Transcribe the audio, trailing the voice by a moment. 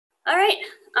All right.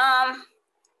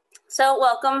 So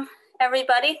welcome,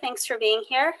 everybody. Thanks for being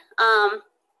here.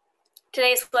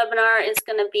 Today's webinar is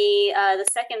going to be the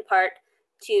second part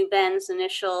to Ben's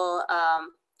initial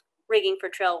rigging for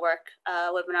trail work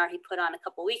webinar he put on a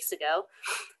couple weeks ago.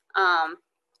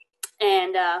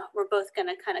 We're both going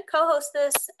to kind of co-host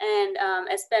this. And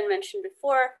as Ben mentioned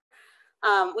before,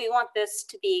 we want this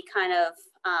to be kind of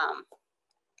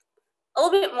a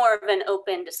little bit more of an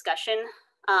open discussion,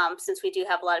 since we do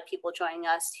have a lot of people joining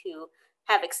us who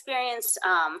have experience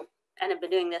and have been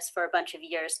doing this for a bunch of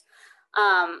years.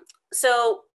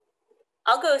 So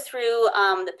I'll go through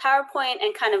the PowerPoint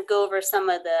and kind of go over some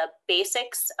of the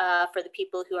basics for the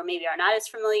people who are not as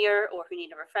familiar or who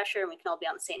need a refresher, and we can all be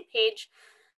on the same page.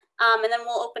 And then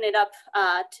we'll open it up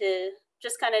to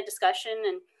just kind of discussion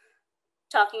and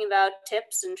talking about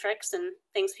tips and tricks and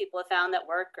things people have found that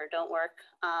work or don't work,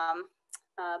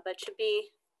 but should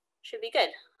be good.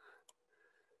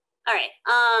 All right.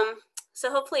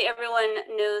 So hopefully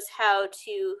everyone knows how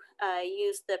to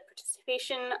use the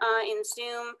participation in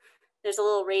Zoom. There's a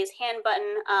little raise hand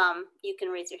button. You can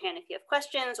raise your hand if you have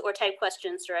questions or type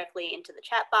questions directly into the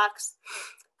chat box.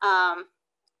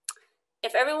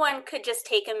 If everyone could just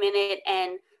take a minute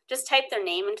and just type their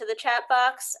name into the chat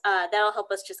box, that'll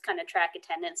help us just kind of track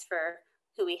attendance for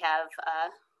who we have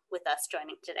with us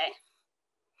joining today.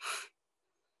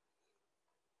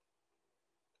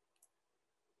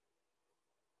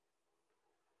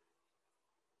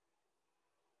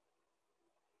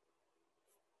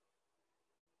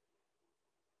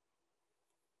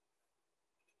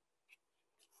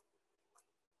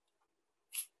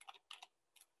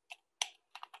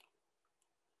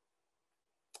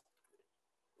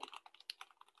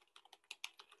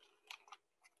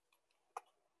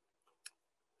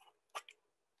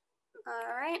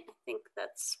 All right, I think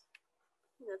that's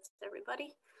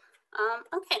everybody.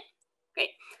 Okay, great.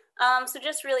 So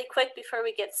just really quick before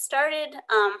we get started,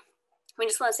 we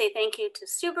just want to say thank you to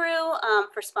Subaru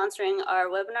for sponsoring our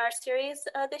webinar series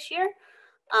this year.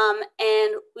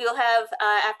 And we will have,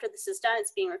 after this is done,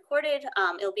 it's being recorded.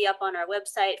 It'll be up on our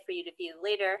website for you to view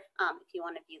later if you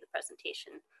want to view the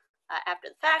presentation after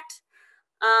the fact.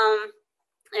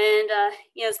 You know,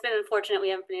 it's been unfortunate we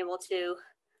haven't been able to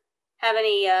have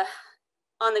any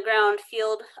on the ground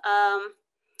field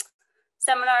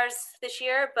seminars this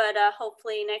year, but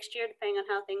hopefully next year, depending on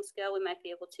how things go, we might be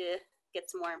able to get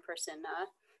some more in-person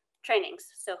trainings.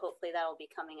 So hopefully that will be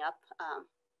coming up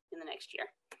in the next year.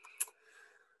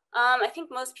 I think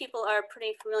most people are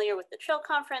pretty familiar with the Trail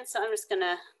Conference, so I'm just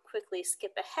gonna quickly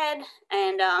skip ahead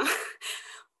and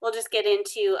we'll just get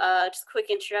into just a quick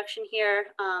introduction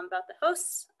here about the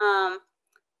hosts.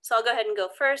 So I'll go ahead and go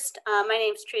first. My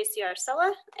name's Tracy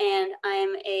Arcella, and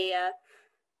I'm a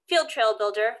field trail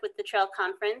builder with the Trail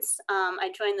Conference.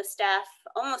 I joined the staff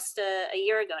almost a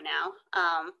year ago now.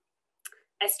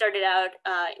 I started out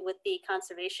with the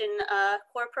Conservation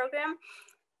Corps program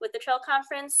with the Trail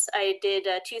Conference. I did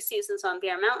 2 seasons on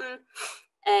Bear Mountain,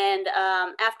 and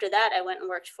after that, I went and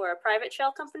worked for a private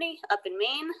trail company up in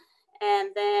Maine,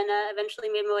 and then eventually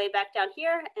made my way back down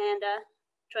here and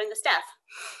joined the staff.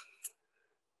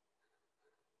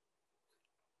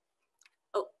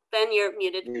 Ben, you're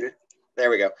muted. There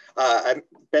we go. I'm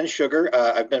Ben Sugar.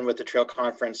 I've been with the Trail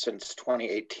Conference since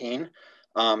 2018.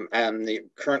 And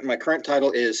my current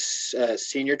title is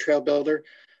Senior Trail Builder.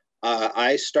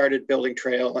 I started building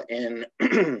trail in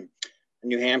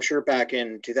New Hampshire back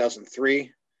in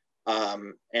 2003.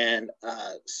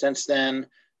 Since then,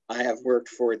 I have worked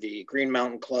for the Green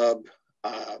Mountain Club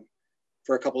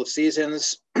for a couple of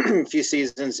seasons, a few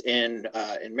seasons in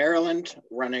Maryland,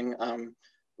 running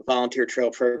volunteer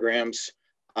trail programs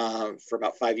for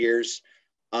about 5 years,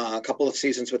 a couple of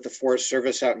seasons with the Forest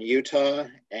Service out in Utah,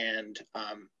 and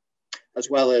as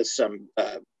well as some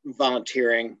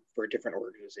volunteering for different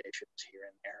organizations here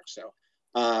and there. So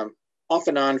off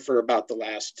and on for about the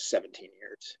last 17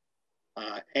 years.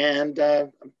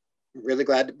 I'm really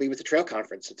glad to be with the Trail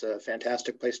Conference. It's a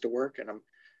fantastic place to work, and I'm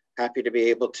happy to be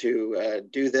able to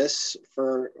do this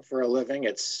for a living.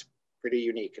 It's pretty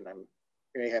unique, and I'm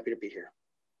very happy to be here.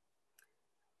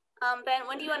 Ben,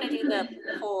 when do you want to do the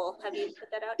poll? Have you put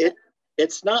that out yet?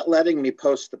 It's not letting me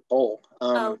post the poll.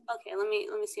 Oh, okay. Let me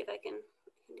see if I can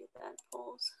do that.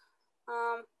 Polls.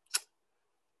 Oh,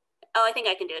 I think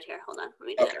I can do it here. Hold on. Let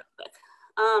me do that real quick.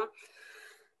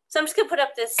 So I'm just going to put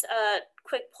up this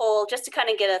quick poll just to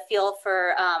kind of get a feel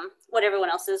for what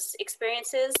everyone else's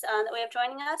experience is that we have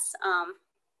joining us.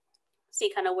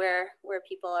 See kind of where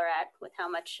people are at with how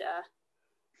much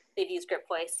they've used grip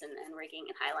hoists and rigging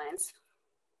and highlines.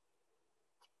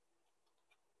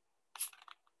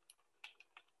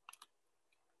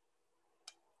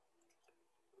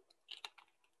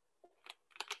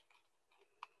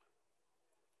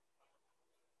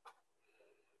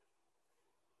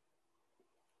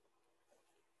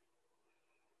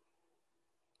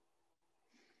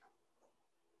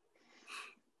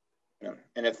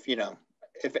 And if, you know,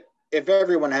 if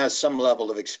everyone has some level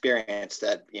of experience,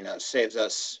 that, you know, saves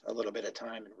us a little bit of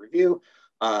time and review.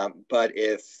 But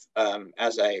if,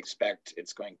 as I expect,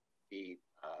 it's going to be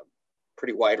a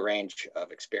pretty wide range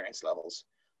of experience levels,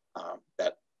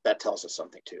 that tells us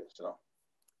something too. So.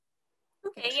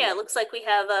 Okay, yeah, it looks like we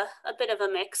have a bit of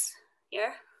a mix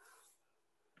here.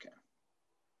 Okay.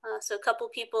 So a couple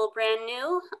people brand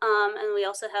new, and we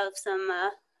also have some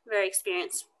very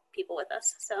experienced people with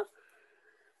us. So,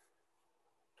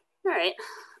 all right,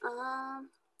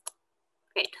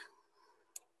 great.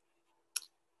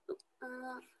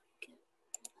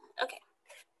 Okay,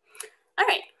 all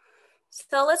right.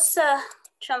 So let's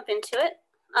jump into it.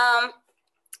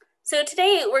 So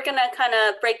today we're going to kind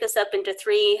of break this up into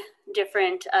 3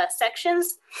 different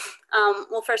sections.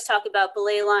 We'll first talk about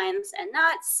belay lines and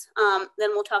knots.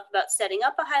 Then we'll talk about setting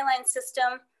up a highline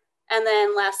system. And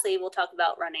then lastly, we'll talk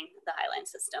about running the highline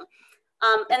system.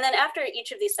 And then after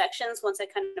each of these sections, once I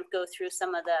kind of go through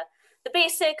some of the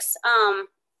basics,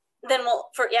 then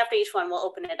after each one, we'll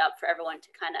open it up for everyone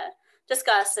to kind of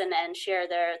discuss and share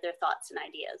their thoughts and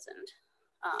ideas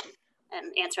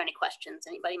and answer any questions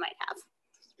anybody might have.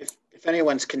 If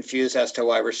anyone's confused as to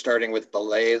why we're starting with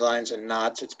belay lines and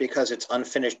knots, it's because it's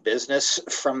unfinished business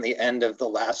from the end of the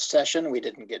last session. We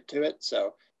didn't get to it,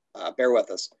 so bear with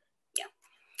us. Yeah.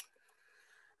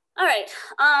 All right.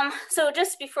 So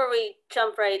just before we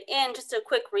jump right in, just a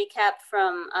quick recap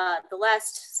from the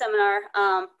last seminar.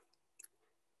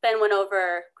 Ben went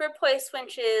over grip hoist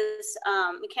winches,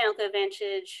 mechanical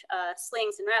advantage,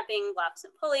 slings and wrapping, blocks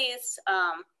and pulleys,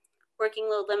 working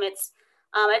load limits.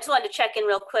 I just wanted to check in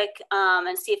real quick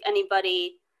and see if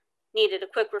anybody needed a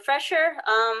quick refresher.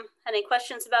 Had any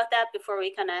questions about that before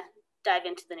we kind of dive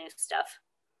into the new stuff?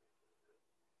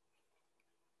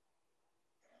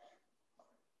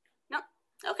 No?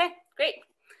 Okay, great.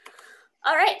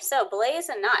 All right, so belays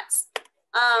and knots.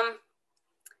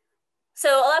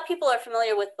 So a lot of people are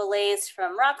familiar with belays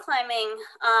from rock climbing.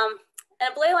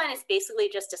 And a belay line is basically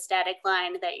just a static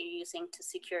line that you're using to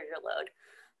secure your load.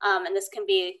 And this can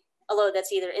be a load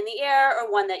that's either in the air or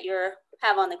one that you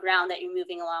have on the ground that you're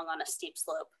moving along on a steep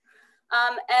slope.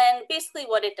 And basically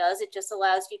what it does, it just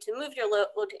allows you to move your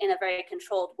load in a very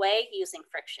controlled way using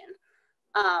friction.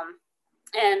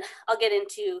 And I'll get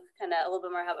into kind of a little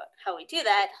bit more about how we do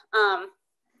that.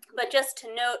 But just to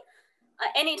note,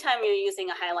 anytime you're using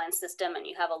a highline system and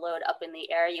you have a load up in the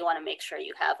air, you want to make sure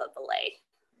you have a belay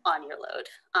on your load.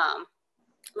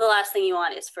 The last thing you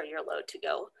want is for your load to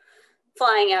go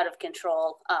flying out of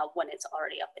control when it's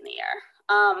already up in the air.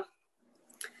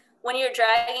 When you're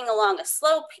dragging along a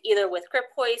slope, either with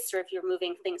grip hoists or if you're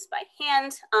moving things by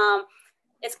hand,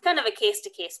 it's kind of a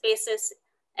case-to-case basis,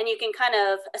 and you can kind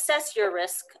of assess your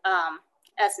risk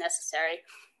as necessary.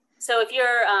 So if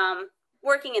you're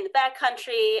working in the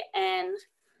backcountry, and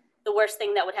the worst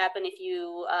thing that would happen if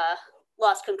you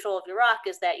lost control of your rock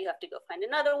is that you have to go find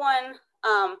another one.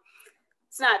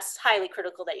 It's not highly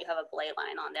critical that you have a belay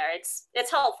line on there.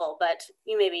 It's helpful, but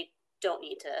you maybe don't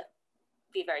need to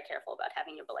be very careful about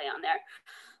having your belay on there.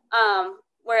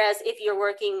 Whereas if you're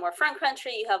working more front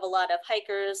country, you have a lot of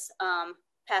hikers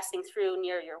passing through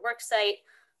near your work site.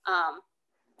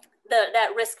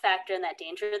 That risk factor and that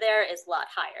danger there is a lot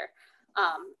higher.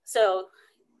 So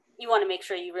you want to make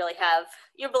sure you really have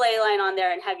your belay line on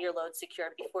there and have your load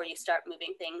secured before you start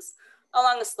moving things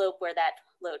along a slope where that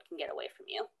load can get away from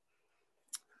you.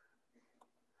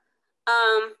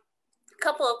 A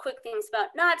couple of quick things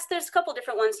about knots. There's a couple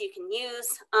different ones you can use.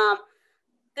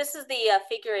 This is the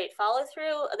figure 8 follow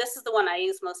through. This is the one I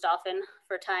use most often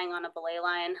for tying on a belay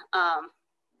line.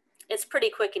 It's pretty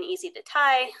quick and easy to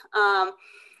tie.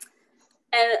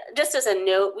 And just as a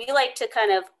note, we like to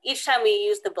kind of, each time we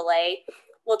use the belay,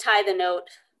 we'll tie the knot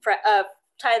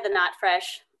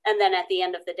fresh. And then at the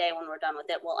end of the day, when we're done with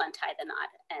it, we'll untie the knot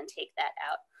and take that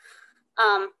out.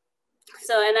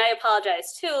 So, and I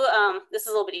apologize too, this is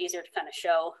a little bit easier to kind of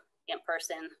show in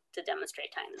person to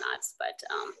demonstrate tying the knots, but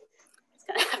I'm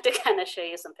gonna have to kind of show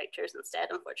you some pictures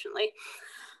instead, unfortunately.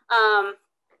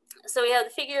 So we have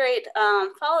the figure 8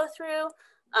 follow through.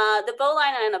 The bow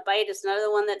line and a bite is another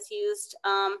one that's used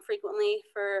frequently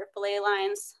for belay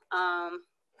lines. And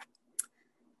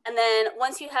then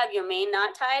once you have your main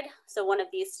knot tied, so one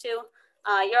of these two,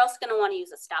 you're also going to want to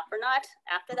use a stopper knot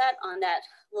after that on that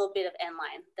little bit of end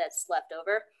line that's left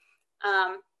over.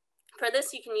 For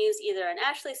this, you can use either an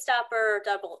Ashley stopper or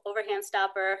double overhand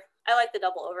stopper. I like the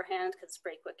double overhand because it's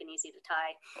pretty quick and easy to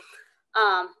tie.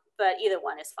 But either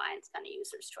one is fine. It's kind of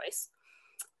user's choice.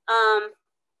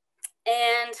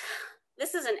 And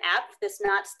this is an app, this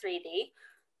Knots 3D,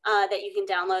 that you can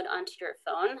download onto your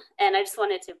phone. And I just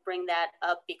wanted to bring that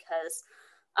up because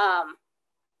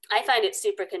I find it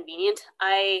super convenient.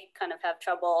 I kind of have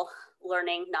trouble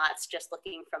learning knots just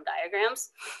looking from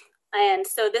diagrams. And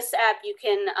so this app, you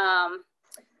can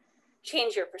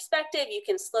change your perspective. You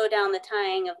can slow down the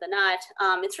tying of the knot.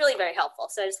 It's really very helpful.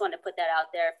 So I just wanted to put that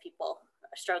out there. If people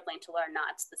are struggling to learn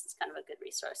knots, this is kind of a good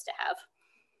resource to have.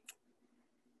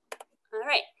 All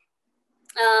right.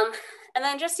 And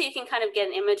then just so you can kind of get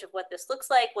an image of what this looks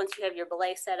like once you have your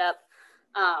belay set up,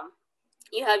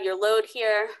 you have your load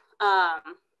here.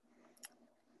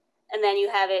 And then you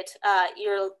have it,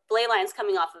 your belay lines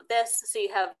coming off of this. So you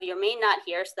have your main knot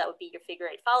here. So that would be your figure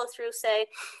 8 follow through, say.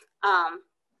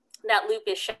 That loop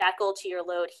is shackled to your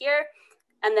load here.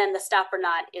 And then the stopper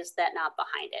knot is that knot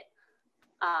behind it.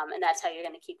 And that's how you're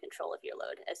going to keep control of your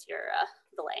load as you're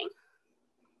belaying.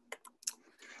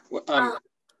 Well,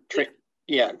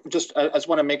 yeah, just I just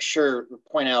want to make sure,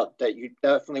 point out that you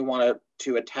definitely want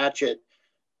to attach it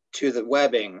to the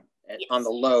webbing on the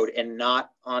load and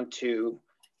not onto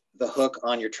the hook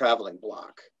on your traveling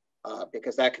block,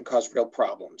 because that can cause real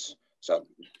problems. So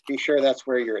be sure that's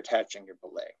where you're attaching your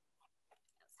belay.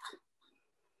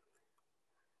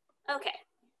 Okay.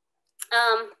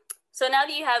 So now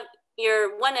that you have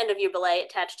your one end of your belay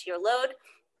attached to your load,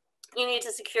 you need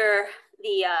to secure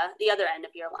the other end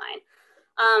of your line.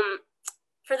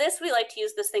 For this, we like to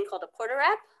use this thing called a porter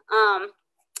wrap.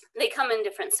 They come in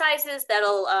different sizes.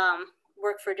 That'll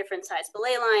work for different size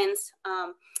belay lines.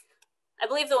 I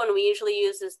believe the one we usually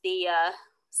use is the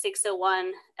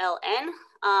 601 LN.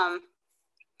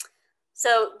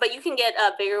 But you can get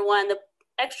a bigger one. The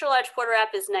extra large porter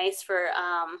wrap is nice for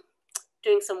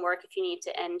doing some work if you need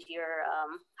to end your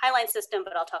highline system,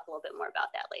 but I'll talk a little bit more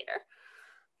about that later.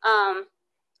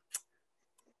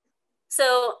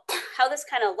 So how this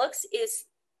kind of looks is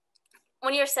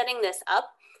when you're setting this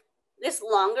up, this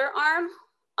longer arm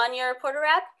on your porter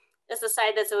wrap is the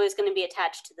side that's always going to be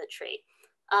attached to the tree.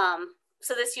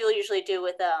 So this you'll usually do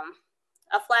with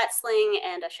a flat sling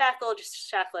and a shackle, just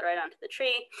shackle it right onto the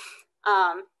tree.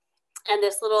 And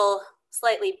this little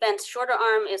slightly bent shorter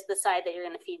arm is the side that you're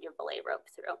going to feed your belay rope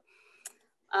through.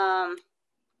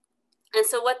 And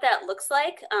so what that looks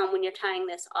like when you're tying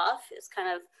this off is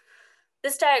kind of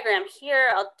this diagram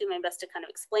here. I'll do my best to kind of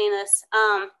explain this.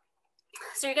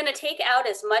 So you're going to take out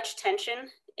as much tension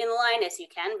in the line as you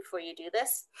can before you do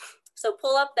this. So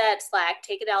pull up that slack,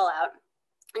 take it all out,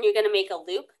 and you're going to make a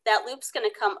loop. That loop's going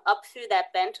to come up through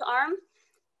that bent arm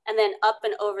and then up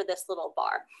and over this little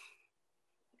bar.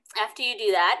 After you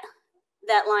do that,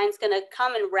 that line's going to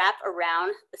come and wrap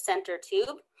around the center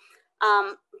tube.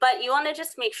 But you want to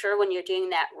just make sure when you're doing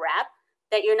that wrap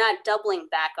that you're not doubling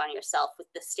back on yourself with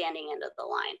the standing end of the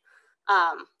line.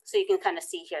 So you can kind of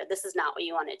see here, this is not what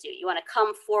you want to do. You want to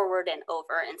come forward and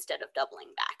over instead of doubling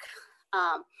back.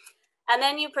 And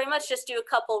then you pretty much just do a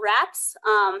couple wraps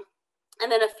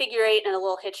and then a figure 8 and a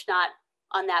little hitch knot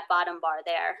on that bottom bar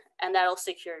there. And that'll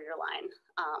secure your line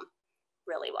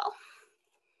really well.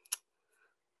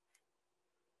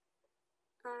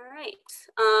 All right.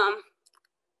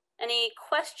 Any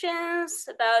questions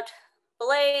about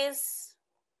belays?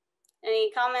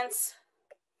 Any comments?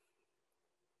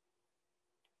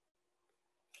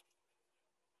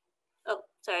 Oh,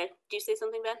 sorry. Do you say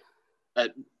something, Ben?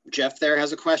 Jeff there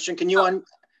has a question. Can you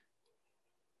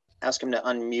ask him to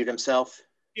unmute himself?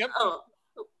 Yep. Oh.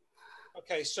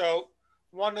 Okay, so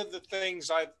one of the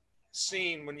things I've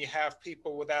seen when you have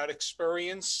people without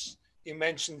experience, you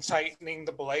mentioned tightening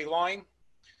the belay line.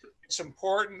 It's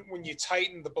important when you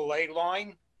tighten the belay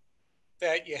line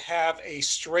that you have a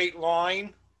straight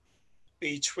line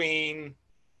between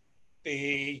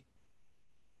the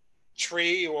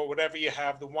tree or whatever you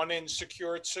have the one end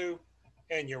secured to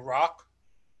and your rock.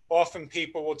 Often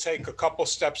people will take a couple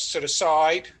steps to the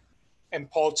side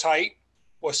and pull tight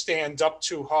or stand up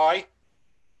too high.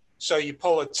 So you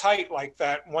pull it tight like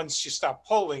that. Once you stop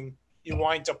pulling, you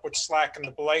wind up with slack in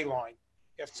the belay line.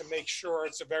 You have to make sure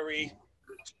it's a very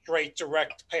straight,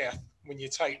 direct path when you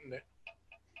tighten it.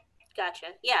 Gotcha.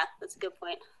 Yeah, that's a good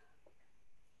point.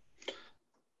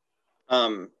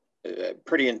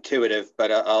 Pretty intuitive,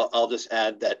 but I'll just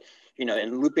add that, you know,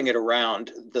 in looping it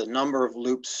around, the number of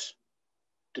loops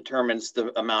determines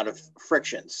the amount of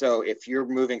friction. So if you're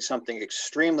moving something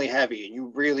extremely heavy and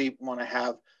you really want to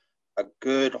have a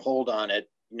good hold on it,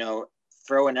 you know,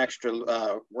 throw an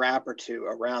extra wrap or two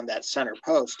around that center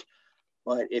post.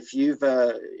 But if you've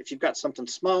got something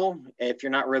small, if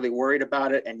you're not really worried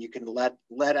about it, and you can let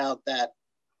out that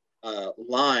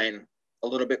line a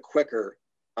little bit quicker,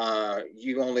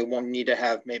 you only won't need to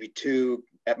have maybe 2,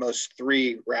 at most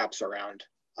 3 wraps around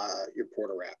your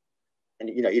porter wrap. And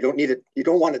you know, you don't need it. You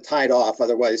don't want to tie it off,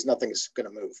 otherwise nothing's going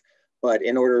to move. but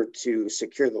in order to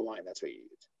secure the line, that's what you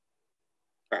use.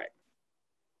 All right.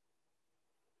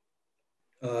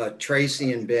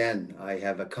 Tracy and Ben, I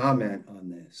have a comment on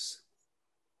this.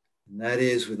 And that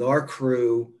is, with our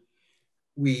crew,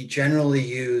 we generally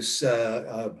use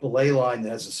a belay line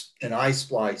that has an eye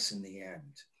splice in the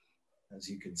end. As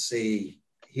you can see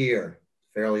here,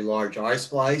 fairly large eye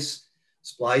splice.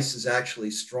 Splice is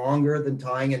actually stronger than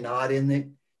tying a knot in it.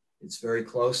 It's very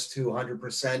close to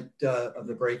 100% of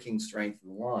the breaking strength of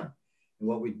the line. And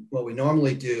what we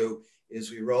normally do is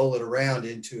we roll it around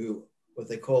into what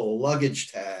they call a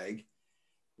luggage tag,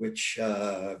 which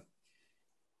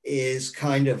is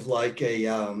kind of like a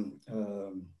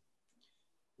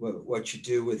what you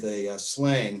do with a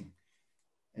sling.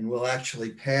 And we'll actually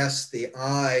pass the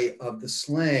eye of the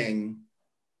sling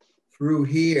through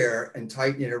here and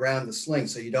tighten it around the sling.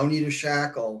 So you don't need a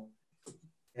shackle.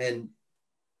 And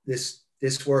this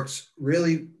works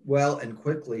really well and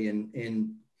quickly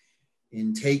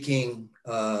in taking,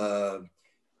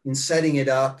 in setting it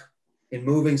up, in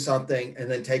moving something,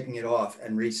 and then taking it off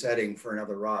and resetting for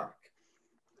another rock.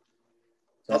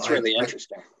 So that's really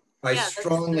interesting. I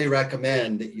strongly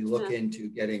recommend that you look into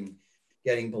getting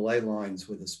belay lines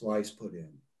with a splice put in.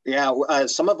 Yeah,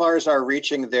 some of ours are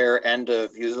reaching their end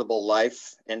of usable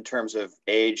life in terms of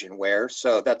age and wear.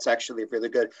 So that's actually really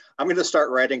good. I'm going to start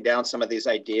writing down some of these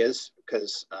ideas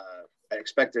because I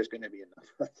expect there's going to be enough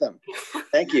of them.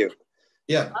 Thank you.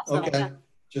 Yeah, Awesome. okay.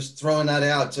 Just throwing that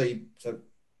out so you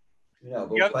know,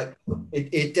 but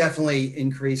it definitely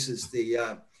increases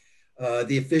the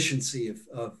efficiency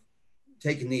of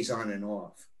taking these on and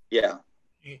off. Yeah.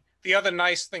 The other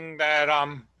nice thing that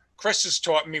Chris has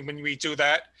taught me when we do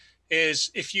that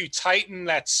is if you tighten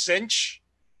that cinch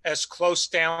as close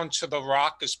down to the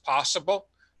rock as possible,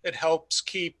 it helps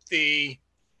keep the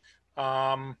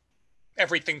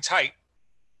everything tight.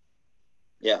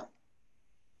 Yeah.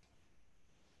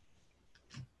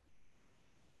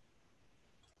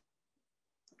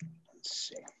 Let's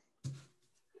see.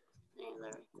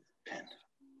 Pen.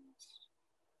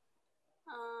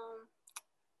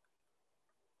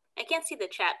 I can't see the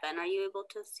chat, Ben. Are you able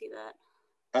to see that?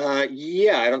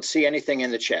 Yeah, I don't see anything in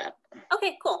the chat.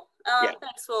 Okay, cool. Yeah.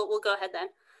 Thanks. We'll go ahead then.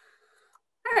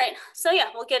 All right. So yeah,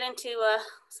 we'll get into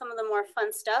some of the more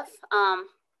fun stuff.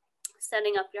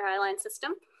 Setting up your highline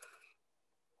system.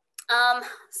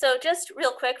 So just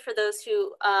real quick for those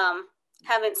who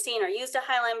haven't seen or used a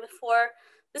highline before,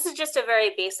 this is just a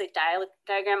very basic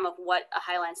diagram of what a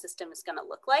highline system is going to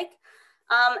look like.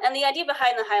 And the idea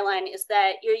behind the highline is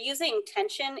that you're using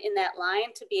tension in that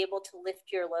line to be able to lift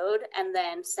your load and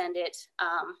then send it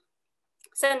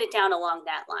down along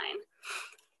that line.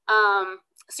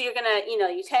 So you're gonna,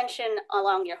 you tension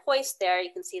along your hoist there.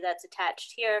 You can see that's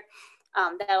attached here.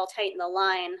 That'll tighten the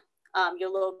line. Your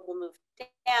load will move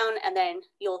down, and then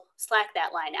you'll slack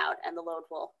that line out, and the load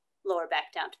will lower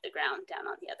back down to the ground down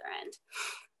on the other end.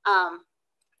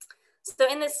 So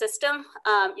in this system,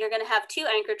 you're going to have 2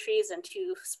 anchor trees and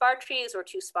 2 spar trees, or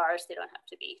 2 spars. They don't have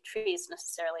to be trees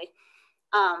necessarily.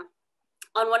 On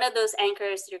one of those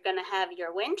anchors, you're going to have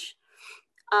your winch.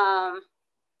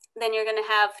 Then you're going to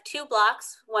have 2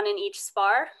 blocks, 1 in each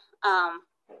spar.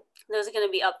 Those are going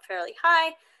to be up fairly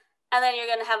high. And then you're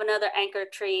going to have another anchor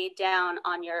tree down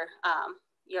on your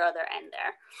other end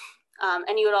there.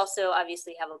 And you would also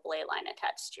obviously have a belay line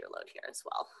attached to your load here as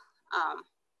well.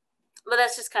 But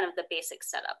that's just kind of the basic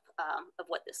setup of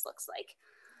what this looks like.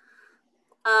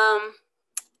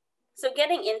 So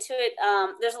getting into it,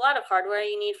 there's a lot of hardware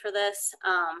you need for this.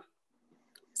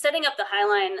 Setting up the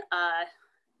highline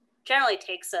generally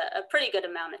takes a pretty good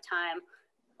amount of time.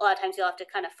 A lot of times you'll have to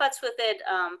kind of futz with it,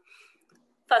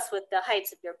 fuss with the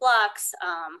heights of your blocks,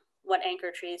 what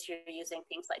anchor trees you're using,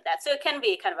 things like that. So it can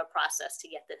be kind of a process to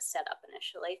get this set up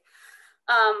initially.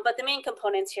 But the main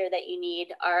components here that you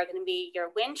need are going to be your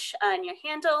winch and your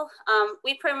handle.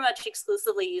 We pretty much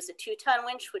exclusively use a 2-ton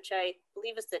winch, which I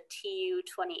believe is the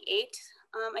TU-28,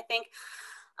 I think.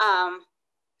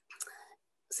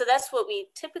 So that's what we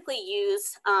typically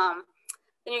use.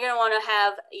 Then you're going to want to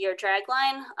have your drag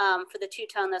line. For the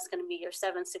 2-ton, that's going to be your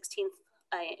 7/16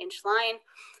 inch line.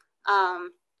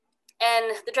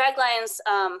 And the drag lines,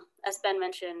 as Ben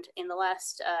mentioned in the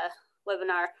last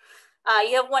webinar,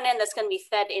 you have one end that's going to be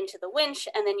fed into the winch,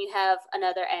 and then you have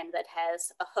another end that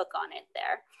has a hook on it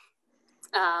there.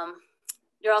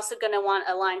 You're also going to want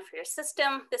a line for your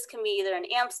system. This can be either an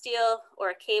amp steel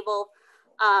or a cable.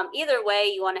 Either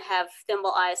way, you want to have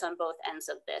thimble eyes on both ends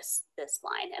of this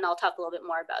line. And I'll talk a little bit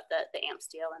more about the amp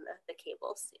steel and the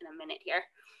cables in a minute here.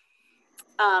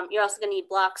 You're also going to need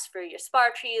blocks for your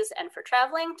spar trees and for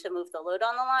traveling to move the load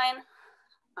on the line.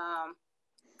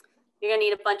 You're gonna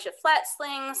need a bunch of flat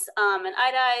slings and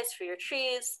eye-dyes for your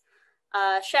trees,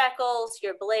 shackles,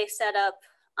 your belay setup,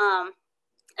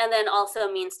 and then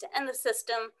also means to end the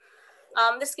system.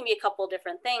 This can be a couple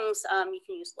different things. You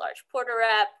can use large porter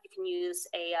wrap, you can use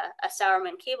a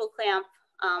Sourman cable clamp.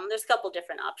 There's a couple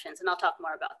different options, and I'll talk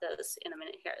more about those in a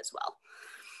minute here as well.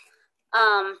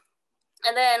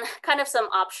 And then kind of some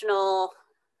optional,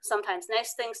 sometimes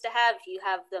nice things to have if you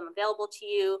have them available to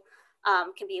you,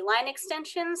 can be line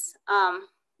extensions.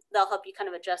 They'll help you kind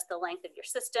of adjust the length of your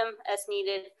system as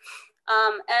needed.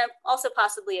 And also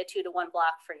possibly a 2-to-1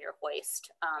 block for your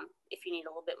hoist if you need a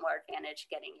little bit more advantage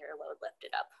getting your load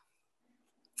lifted up.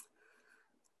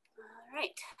 All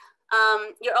right.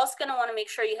 You're also going to want to make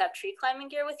sure you have tree climbing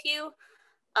gear with you.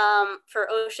 For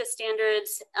OSHA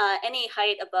standards, any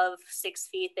height above 6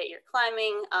 feet that you're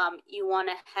climbing, you want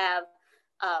to have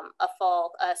a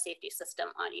fall safety system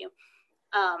on you.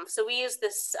 So we use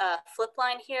this flip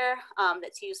line here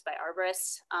that's used by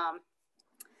arborists.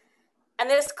 And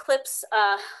this clips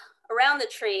around the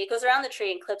tree, it goes around the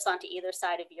tree and clips onto either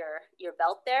side of your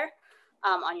belt there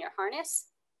on your harness.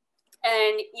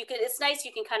 And you can, it's nice,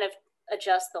 you can kind of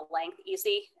adjust the length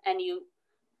easy, and you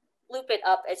loop it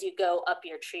up as you go up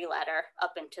your tree ladder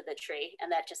up into the tree, and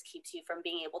that just keeps you from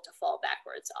being able to fall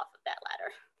backwards off of that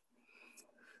ladder.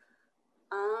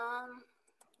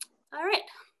 All right,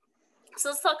 so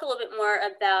let's talk a little bit more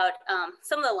about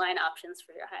some of the line options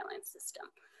for your highline system.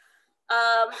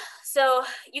 So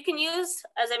you can use,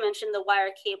 as I mentioned, the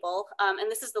wire cable,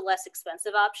 and this is the less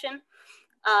expensive option.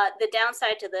 The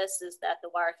downside to this is that the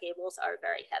wire cables are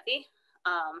very heavy.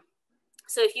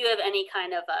 So if you have any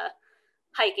kind of a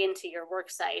hike into your work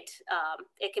site,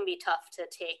 it can be tough to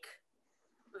take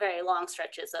very long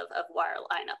stretches of wire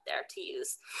line up there to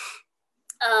use.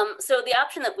 So the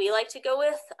option that we like to go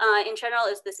with in general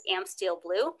is this Amp Steel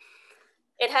Blue.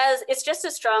 It's just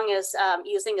as strong as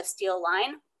using a steel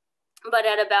line, but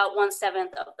at about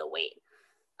 1/7 of the weight.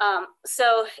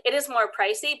 So it is more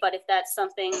pricey, but if that's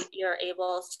something you're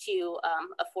able to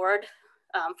afford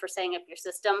for setting up your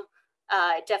system,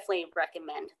 I definitely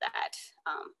recommend that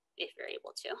if you're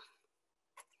able to.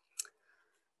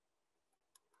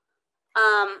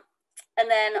 And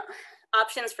then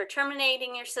options for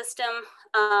terminating your system.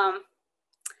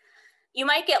 You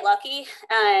might get lucky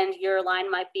and your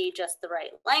line might be just the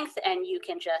right length and you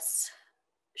can just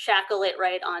shackle it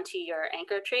right onto your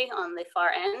anchor tree on the far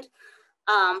end.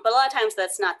 But a lot of times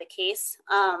that's not the case.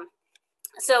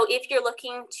 So if you're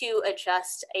looking to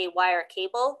adjust a wire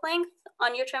cable length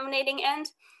on your terminating end,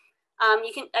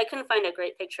 I couldn't find a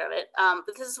great picture of it,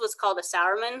 but this is what's called a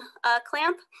Sourman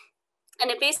clamp. And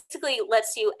it basically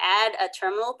lets you add a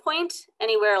terminal point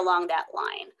anywhere along that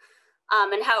line.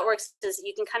 And how it works is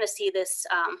you can kind of see this,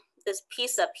 this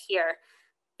piece up here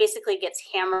basically gets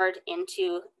hammered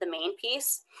into the main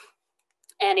piece,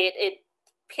 and it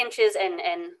pinches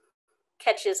and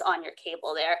catches on your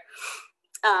cable there.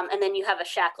 And then you have a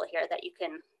shackle here that you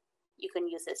can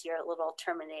use as your little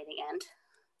terminating end.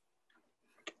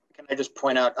 Can I just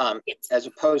point out, yes. as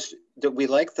opposed to, we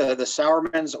like the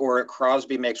Sourmans, or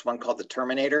Crosby makes one called the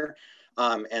Terminator,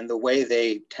 and the way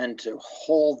they tend to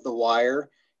hold the wire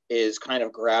is kind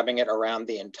of grabbing it around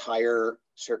the entire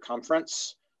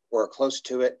circumference or close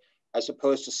to it, as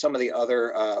opposed to some of the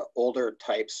other older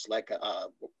types like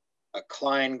a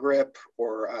Klein grip,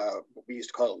 or what we used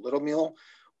to call a little mule,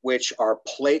 which are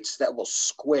plates that will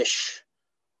squish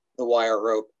the wire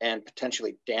rope and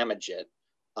potentially damage it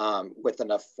with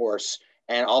enough force.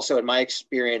 And also in my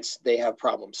experience, they have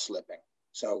problems slipping.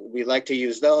 So we like to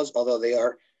use those, although they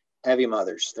are heavy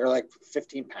mothers. They're like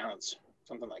 15 pounds,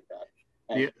 something like that.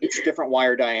 And yeah, each different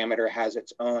wire diameter has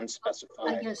its own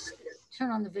specified. I guess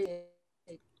turn on the video.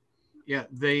 Yeah,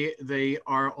 they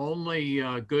are only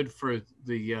good for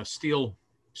the steel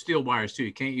wires too.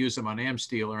 You can't use them on am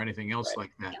steel or anything else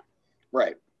like that.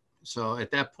 Right. So at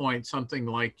that point, something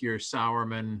like your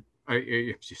Sourman,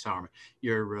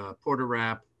 your Porter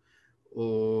Wrap,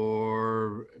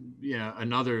 or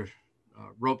another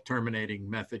rope terminating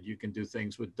method, you can do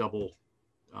things with double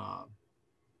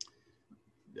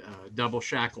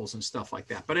shackles and stuff like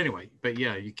that. But anyway,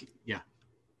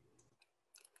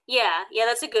 Yeah,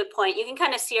 that's a good point. You can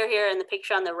kind of see her here in the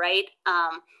picture on the right.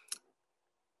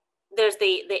 There's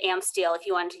the Amp Steel if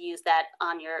you wanted to use that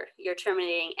on your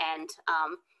terminating end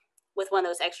with one of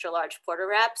those extra large Porter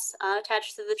Wraps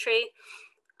attached to the tree.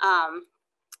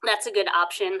 That's a good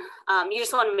option. You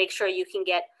just want to make sure you can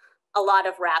get a lot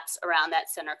of wraps around that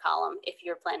center column if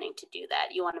you're planning to do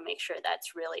that. You want to make sure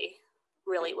that's really,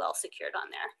 really well secured on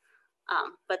there.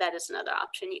 But that is another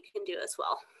option you can do as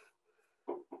well.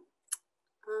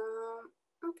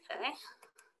 Okay.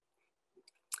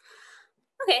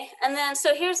 Okay, and then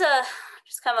so here's a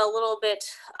just kind of a little bit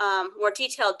more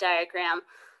detailed diagram.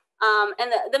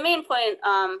 And the main point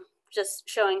just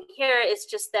showing here is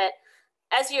just that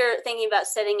as you're thinking about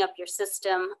setting up your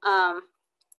system,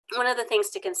 one of the things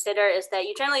to consider is that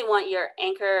you generally want your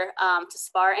anchor to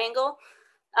spar angle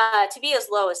to be as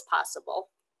low as possible.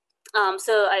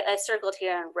 So I circled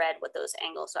here in red what those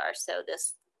angles are. So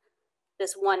this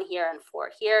 1 here and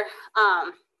 4 here.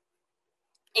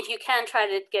 If you can try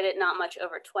to get it not much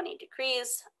over 20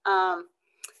 degrees,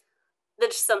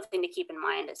 that's just something to keep in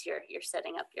mind as you're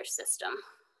setting up your system.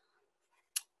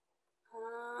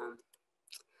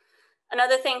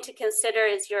 Another thing to consider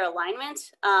is your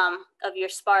alignment of your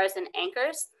spars and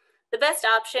anchors. The best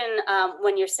option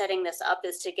when you're setting this up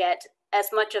is to get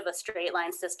as much of a straight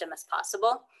line system as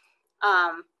possible.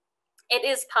 It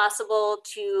is possible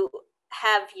to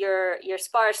have your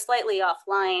spars slightly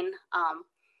offline,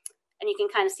 and you can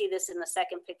kind of see this in the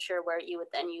second picture where you would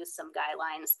then use some guy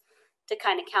lines to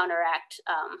kind of counteract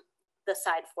the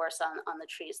side force on the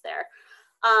trees there.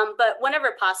 But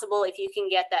whenever possible, if you can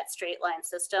get that straight line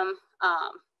system,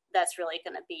 that's really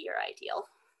going to be your ideal.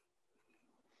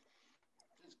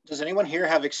 Does anyone here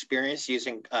have experience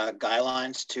using guy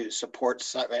lines to support,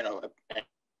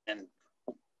 and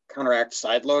counteract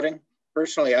side loading?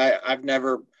 Personally, I've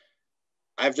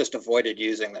just avoided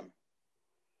using them.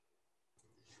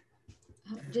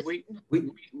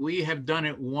 We have done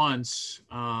it once,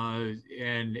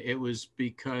 and it was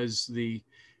because the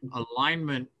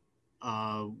alignment,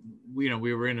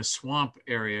 we were in a swamp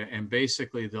area, and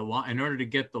basically in order to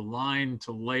get the line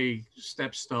to lay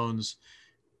stepstones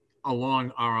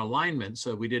along our alignment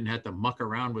so we didn't have to muck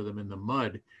around with them in the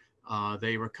mud,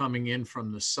 they were coming in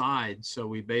from the side. So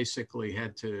we basically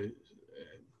had to,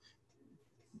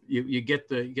 you get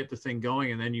the thing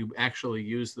going, and then you actually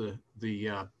use the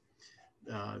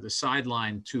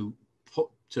sideline to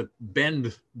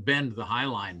bend the high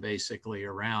line basically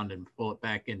around and pull it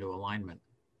back into alignment.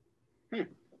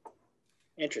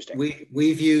 Interesting.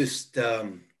 We've used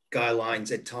guy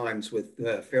lines at times with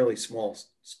fairly small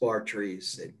spar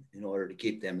trees in order to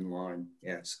keep them in line.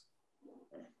 Yes,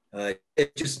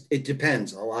 it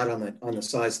depends a lot on the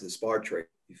size of the spar tree.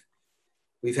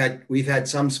 We've had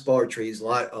some spar trees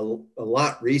a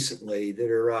lot recently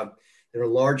that are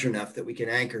large enough that we can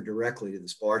anchor directly to the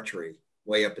spar tree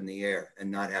way up in the air and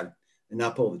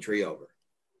not pull the tree over.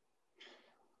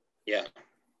 Yeah.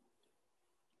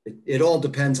 It all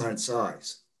depends on its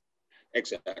size.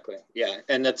 Exactly. Yeah.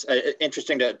 And that's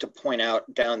interesting to point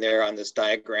out down there on this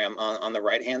diagram on the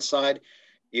right-hand side,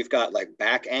 you've got like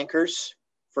back anchors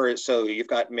so you've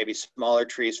got maybe smaller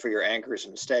trees for your anchors.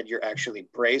 Instead, you're actually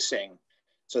bracing.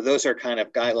 So those are kind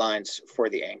of guy lines for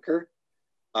the anchor.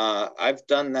 I've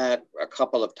done that a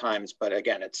couple of times, but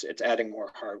again, it's adding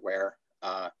more hardware,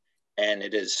 and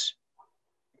it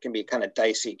can be kind of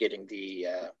dicey getting the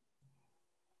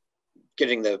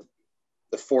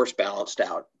force balanced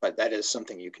out. But that is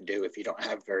something you can do if you don't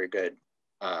have very good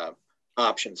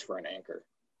options for an anchor.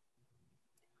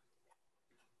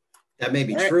 That may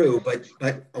be true, but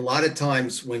a lot of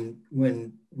times when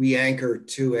we anchor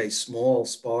to a small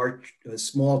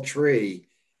tree,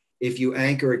 if you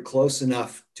anchor it close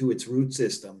enough to its root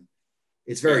system,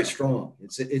 it's very strong.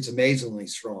 It's amazingly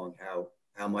strong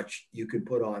how much you could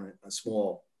put on a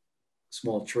small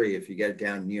tree if you get it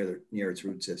down near its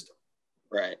root system.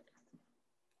 Right.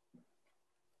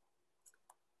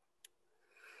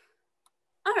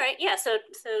 All right. Yeah. So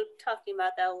talking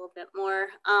about that a little bit more.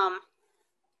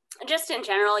 Just in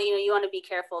general, you want to be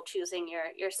careful choosing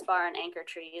your spar and anchor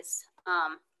trees,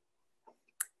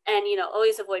 and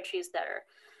always avoid trees that are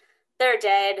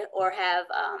dead or have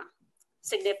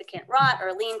significant rot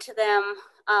or lean to them.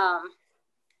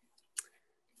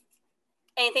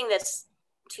 Anything that's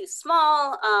too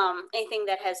small, anything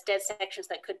that has dead sections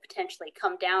that could potentially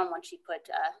come down once you put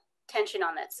tension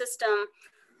on that system,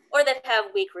 or that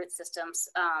have weak root systems.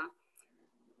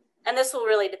 And this will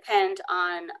really depend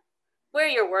on where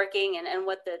you're working and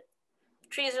what the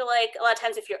trees are like. A lot of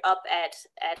times if you're up at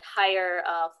higher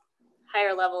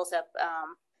levels up,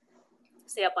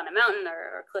 say up on a mountain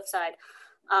or cliffside,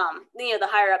 the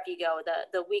higher up you go,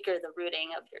 the weaker the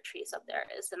rooting of your trees up there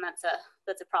is. And that's a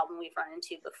problem we've run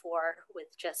into before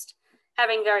with just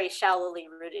having very shallowly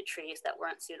rooted trees that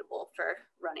weren't suitable for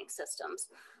running systems.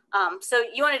 So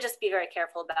you want to just be very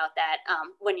careful about that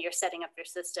when you're setting up your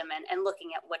system and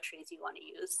looking at what trees you want to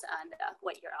use and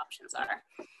what your options are.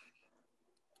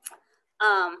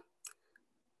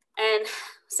 And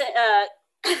so,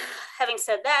 having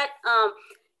said that,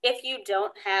 if you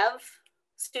don't have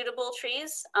suitable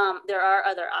trees, there are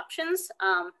other options.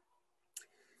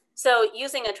 So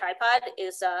using a tripod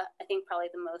is, I think, probably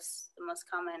the most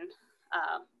common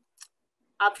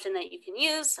option that you can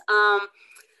use.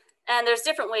 And there's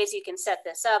different ways you can set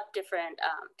this up, different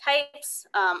types.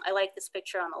 I like this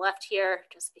picture on the left here,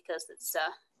 just because it's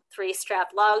 3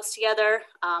 strapped logs together.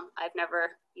 I've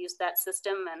never used that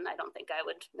system, and I don't think I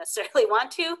would necessarily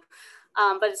want to,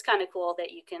 but it's kind of cool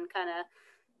that you can kind of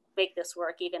make this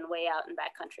work even way out in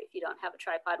backcountry if you don't have a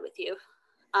tripod with you.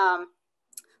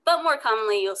 But more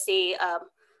commonly, you'll see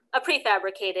a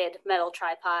prefabricated metal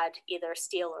tripod, either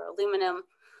steel or aluminum.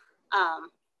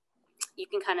 You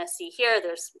can kind of see here,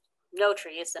 there's no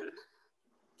trees, and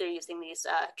they're using these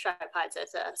tripods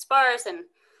as spars and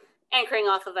anchoring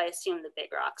off of, I assume, the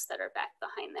big rocks that are back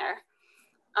behind there.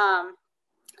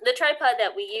 The tripod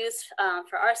that we use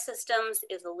for our systems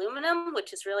is aluminum,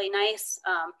 which is really nice.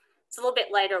 It's a little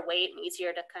bit lighter weight and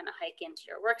easier to kind of hike into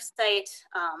your work site.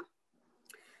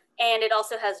 And it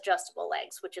also has adjustable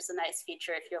legs, which is a nice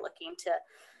feature if you're looking to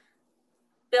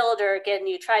build or get a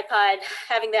new tripod.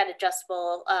 Having that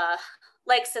adjustable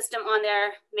leg system on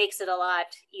there makes it a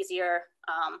lot easier.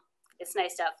 It's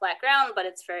nice to have flat ground, but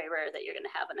it's very rare that you're going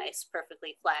to have a nice,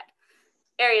 perfectly flat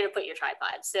area to put your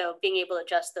tripod. So being able to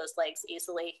adjust those legs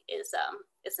easily is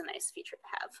a nice feature to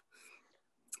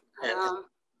have.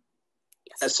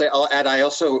 Yes. I'll add, I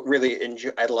also really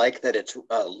enjoy, I like that it's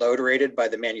load rated by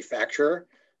the manufacturer,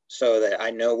 so that I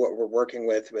know what we're working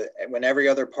with when every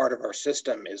other part of our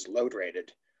system is load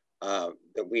rated,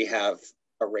 that we have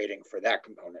a rating for that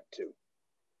component too.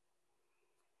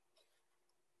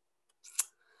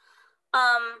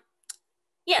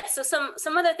 Yeah, so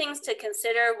some other things to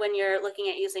consider when you're looking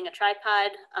at using a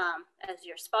tripod as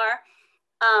your spar.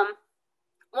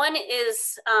 One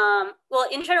is, well,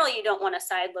 in general, you don't want to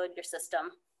side load your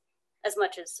system as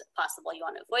much as possible. You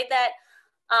want to avoid that.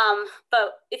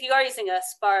 But if you are using a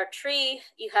spar tree,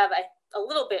 you have a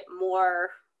little bit more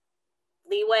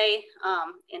leeway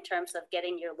in terms of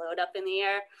getting your load up in the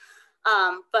air.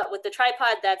 But with the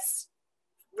tripod, that's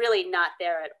really not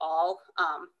there at all.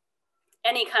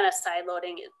 Any kind of side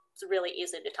loading, it's really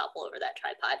easy to topple over that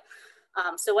tripod.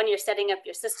 So when you're setting up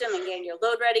your system and getting your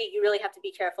load ready, you really have to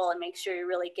be careful and make sure you're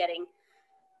really getting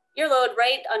your load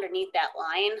right underneath that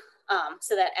line,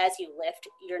 so that as you lift,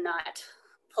 you're not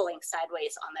pulling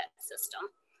sideways on that system.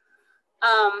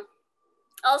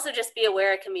 Also, just be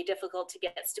aware it can be difficult to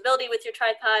get stability with your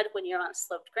tripod when you're on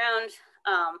sloped ground.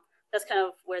 That's kind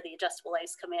of where the adjustable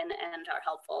legs come in and are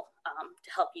helpful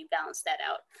to help you balance that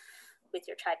out with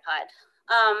your tripod.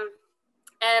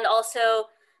 And also,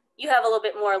 you have a little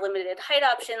bit more limited height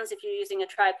options if you're using a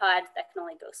tripod that can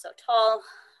only go so tall.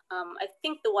 I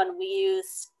think the one we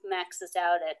use maxes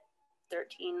out at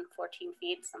 13, 14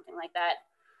 feet, something like that.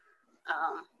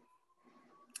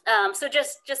 So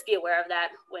just be aware of that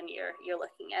when you're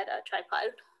looking at a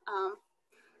tripod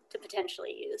to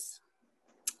potentially use.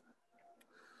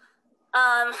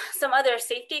 Some other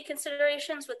safety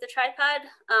considerations with the tripod.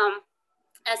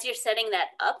 As you're setting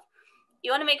that up, you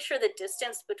want to make sure the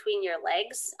distance between your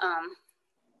legs,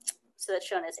 so that's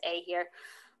shown as A here,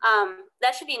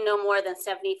 that should be no more than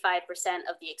 75%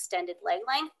 of the extended leg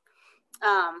length.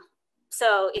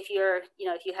 So if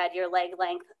if you had your leg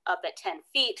length up at 10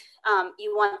 feet,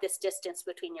 you want this distance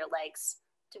between your legs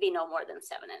to be no more than 7.5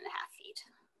 feet.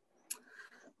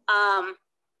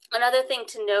 Another thing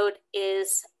to note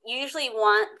is you usually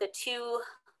want the 2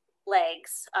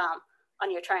 legs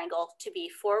on your triangle to be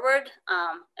forward.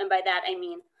 And by that, I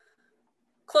mean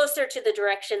closer to the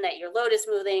direction that your load is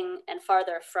moving and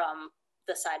farther from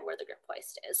the side where the grip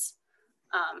hoist is.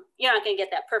 You're not going to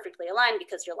get that perfectly aligned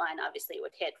because your line obviously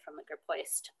would hit from the grip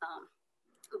hoist.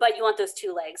 But you want those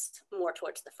 2 legs more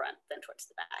towards the front than towards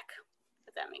the back,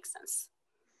 if that makes sense.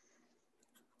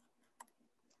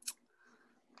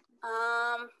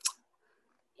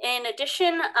 In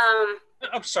addition,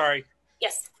 I'm sorry.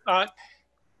 Yes.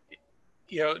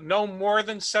 No more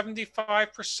than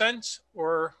 75%,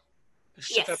 or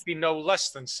should Yes. that be no less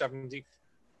than 70?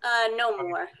 No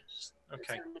more.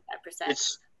 Okay.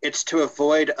 75%. It's to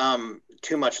avoid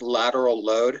too much lateral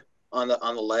load on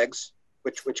the legs,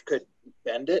 which could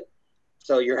bend it.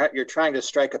 So you're trying to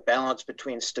strike a balance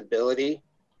between stability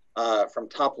from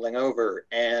toppling over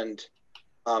and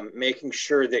making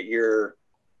sure that you're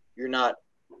not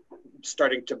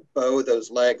starting to bow those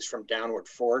legs from downward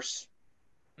force.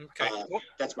 Okay.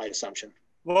 That's my assumption.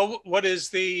 Well, what is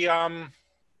the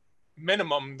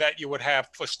minimum that you would have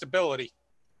for stability?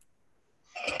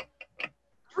 I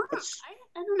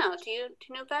don't know. Do you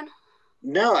know, Ben?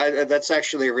 No, that's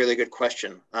actually a really good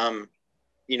question.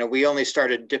 We only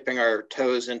started dipping our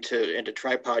toes into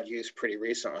tripod use pretty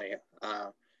recently.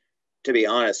 to be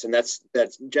honest, and that's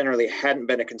generally hadn't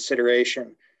been a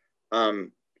consideration.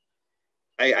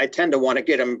 I tend to want to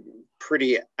get them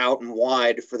pretty out and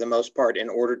wide for the most part in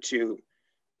order to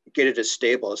get it as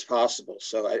stable as possible.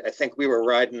 So I think we were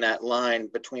riding that line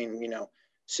between,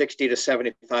 60 to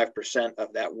 75%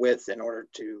 of that width in order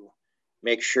to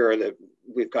make sure that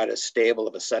we've got as stable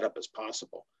of a setup as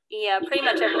possible. Yeah, pretty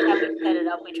much every time we set it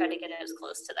up, we try to get it as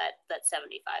close to that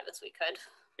 75 as we could.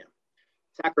 Yeah,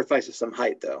 sacrifices some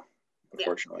height though,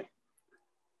 unfortunately.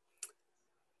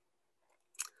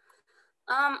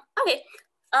 Yeah. Okay.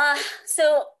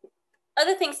 So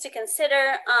other things to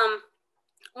consider,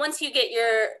 once you get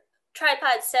your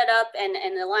tripod set up and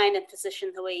aligned and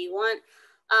positioned the way you want,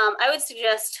 I would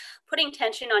suggest putting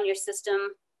tension on your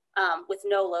system with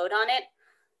no load on it,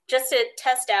 just to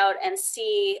test out and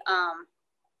see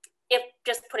if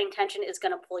just putting tension is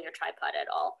going to pull your tripod at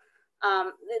all.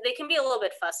 They can be a little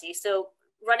bit fussy, so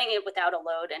running it without a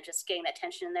load and just getting that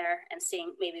tension in there and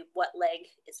seeing maybe what leg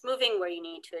is moving, where you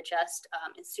need to adjust,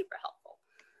 is super helpful.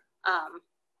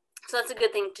 So that's a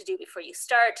good thing to do before you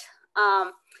start.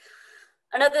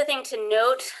 Another thing to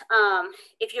note,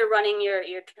 if you're running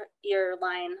your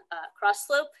line cross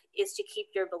slope, is to keep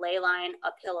your belay line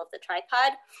uphill of the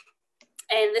tripod.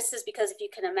 And this is because if you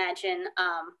can imagine,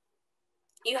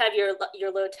 you have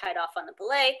your load tied off on the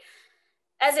belay.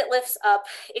 As it lifts up,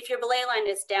 if your belay line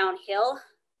is downhill,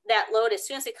 that load, as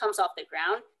soon as it comes off the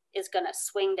ground, is going to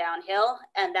swing downhill,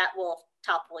 and that will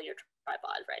topple your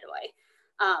tripod right away.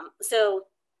 So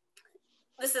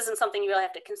this isn't something you really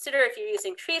have to consider if you're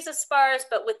using trees as spars,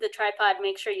 but with the tripod,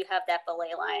 make sure you have that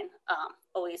belay line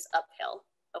always uphill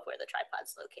of where the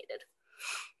tripod's located.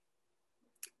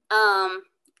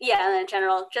 Yeah, and in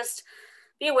general, just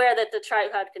be aware that the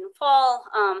tripod can fall,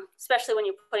 especially when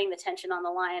you're putting the tension on the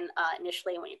line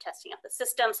initially when you're testing out the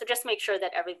system. So just make sure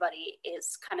that everybody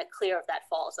is kind of clear of that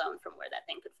fall zone from where that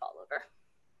thing could fall over.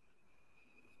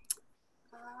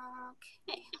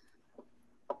 Okay.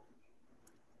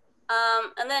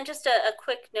 And then just a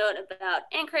quick note about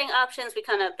anchoring options. We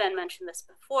kind of, Ben mentioned this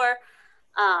before,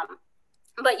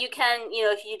 but you can,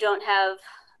 if you don't have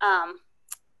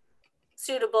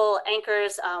suitable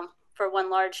anchors for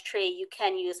one large tree, you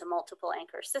can use a multiple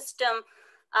anchor system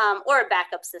or a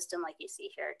backup system like you see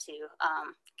here to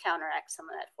counteract some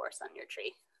of that force on your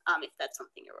tree, if that's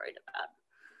something you're worried about.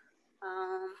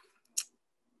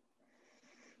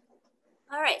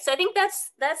 All right, so I think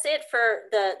that's it for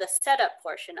the setup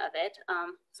portion of it.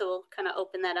 So we'll kind of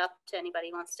open that up to anybody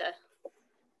who wants to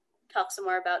talk some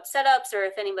more about setups, or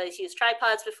if anybody's used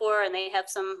tripods before and they have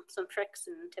some tricks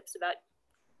and tips about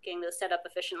getting those set up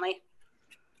efficiently.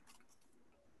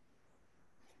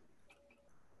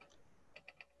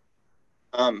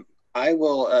 I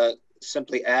will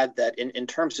simply add that in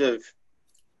terms of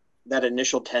that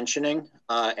initial tensioning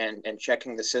and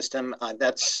checking the system,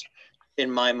 that's, in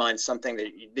my mind, something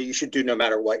that you should do no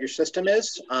matter what your system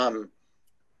is.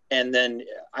 And then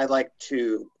I like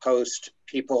to post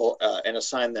people and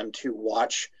assign them to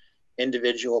watch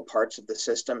individual parts of the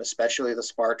system, especially the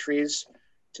spar trees,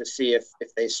 to see if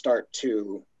they start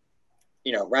to,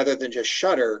 rather than just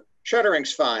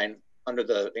shuttering's fine under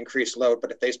the increased load,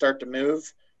 but if they start to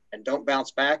move and don't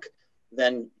bounce back,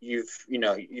 then you've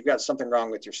got something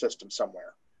wrong with your system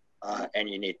somewhere, and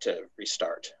you need to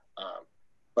restart.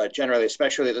 But generally,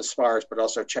 especially the spars, but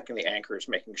also checking the anchors,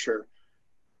 making sure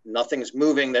nothing's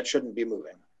moving that shouldn't be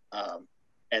moving.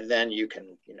 And then you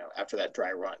can, after that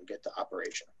dry run, get to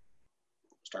operation,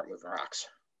 start moving rocks.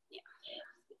 Yeah,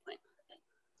 good point.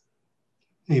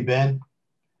 Hey, Ben.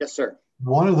 Yes, sir.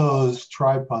 One of those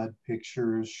tripod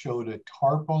pictures showed a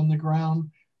tarp on the ground.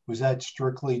 Was that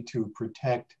strictly to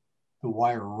protect the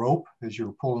wire rope as you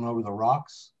were pulling over the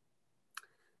rocks?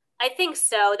 I think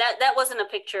so. That wasn't a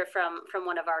picture from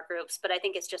one of our groups, but I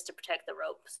think it's just to protect the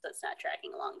rope so it's not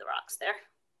dragging along the rocks there.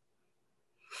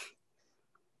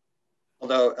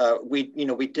 Although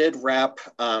we did wrap,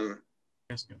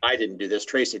 I didn't do this,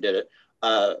 Tracy did it,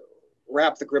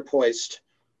 wrap the grip hoist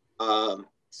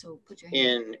so put your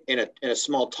hand in a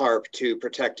small tarp to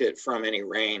protect it from any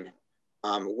rain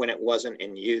when it wasn't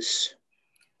in use,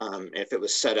 if it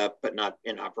was set up but not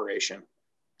in operation.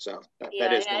 So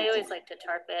that is I always like to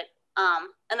tarp it,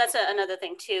 and that's another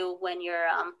thing too. When you're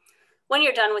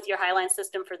done with your highline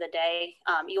system for the day,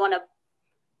 you want to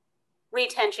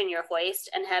retension your hoist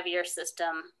and have your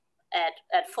system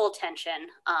at full tension,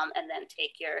 and then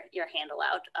take your handle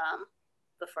out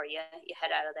before you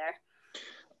head out of there.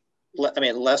 I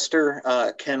mean, Lester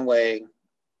Kenway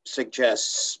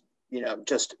suggests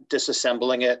just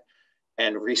disassembling it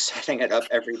and resetting it up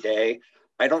every day.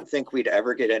 I don't think we'd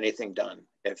ever get anything done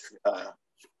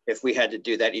if if we had to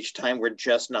do that each time. We're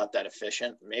just not that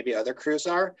efficient. Maybe other crews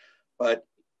are, but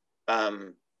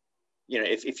you know,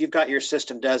 if you've got your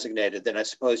system designated, then I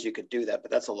suppose you could do that,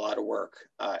 but that's a lot of work.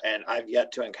 And I've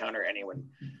yet to encounter anyone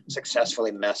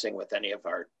successfully messing with any of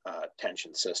our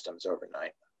tension systems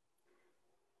overnight.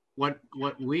 What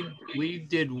we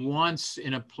did once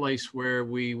in a place where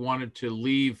we wanted to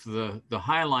leave the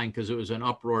highline because it was an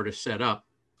uproar to set up.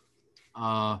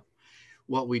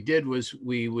 What we did was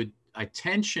I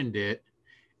tensioned it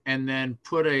and then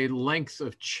put a length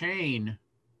of chain,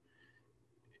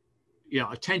 you know,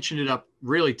 I tensioned it up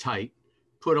really tight,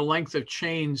 put a length of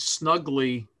chain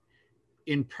snugly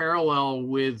in parallel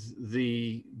with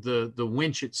the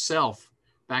winch itself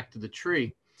back to the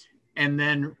tree, and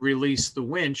then released the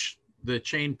winch. The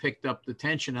chain picked up the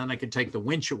tension and I could take the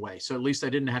winch away. So at least I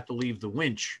didn't have to leave the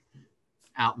winch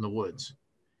out in the woods.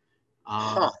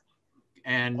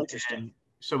 And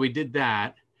so we did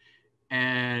that.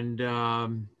 And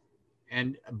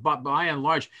but by and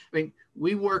large, I mean,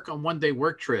 we work on one-day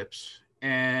work trips,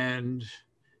 and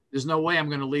there's no way I'm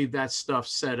going to leave that stuff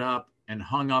set up and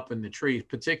hung up in the tree,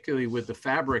 particularly with the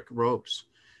fabric ropes,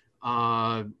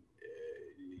 you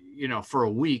know, for a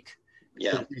week.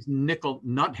 Yeah. These nickel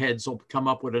nut heads will come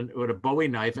up with a Bowie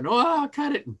knife and, oh,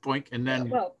 cut it and boink. And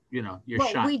then, you know, you're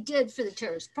shot. We did for the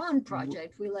Terrace Pond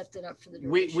project. We left it up for the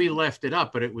duration. We left it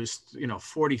up, but it was, you know,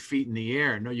 40 feet in the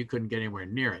air. No, you couldn't get anywhere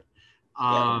near it.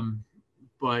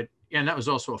 But, and that was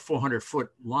also a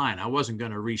 400-foot line. I wasn't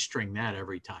going to restring that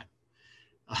every time.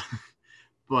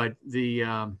 But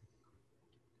the,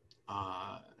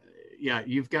 yeah,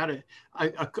 you've got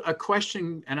a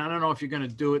question, and I don't know if you're going to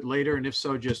do it later, and if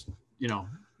so, just, you know,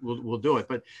 we'll do it.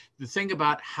 But the thing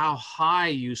about how high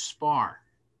you spar,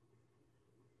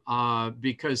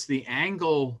 because the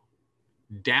angle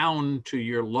down to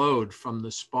your load from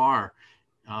the spar,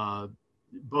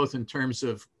 both in terms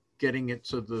of getting it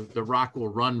so the rock will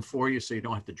run for you so you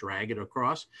don't have to drag it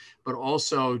across, but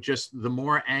also just the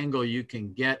more angle you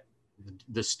can get,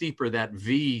 the steeper that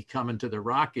V coming to the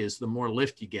rock is, the more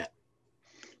lift you get.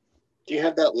 Do you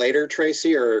have that later,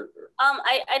 Tracy, or?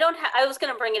 I don't have, I was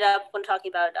going to bring it up when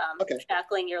talking about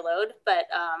shackling your load, but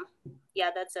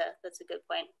yeah, that's a good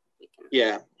point. We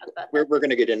can talk about that. We're going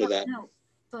to get into that. No,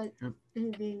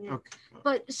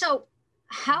 but so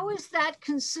how is that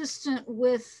consistent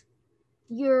with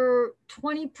your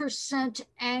 20%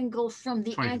 angle from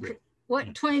the anchor?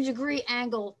 What 20-degree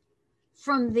angle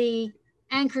from the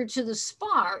anchor to the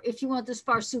spar if you want the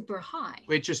spar super high?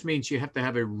 It just means you have to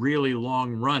have a really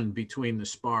long run between the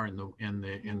spar and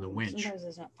the winch.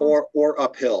 Or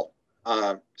uphill.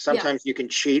 Sometimes you can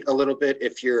cheat a little bit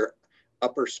if your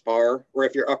upper spar or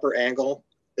if your upper angle,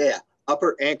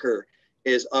 upper anchor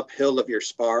is uphill of your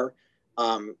spar.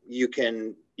 You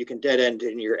can dead end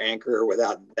in your anchor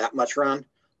without that much run.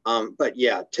 But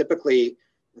yeah, typically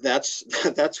that's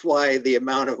why the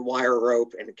amount of wire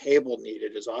rope and cable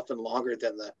needed is often longer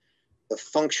than the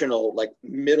functional, like,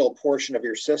 middle portion of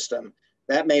your system.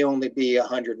 That may only be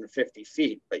 150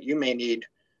 feet, but you may need,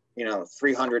 you know,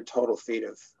 300 total feet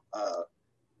of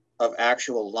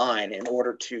actual line in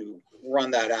order to run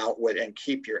that out with and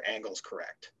keep your angles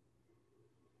correct.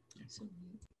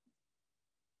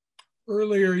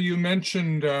 Earlier, you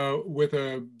mentioned with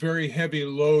a very heavy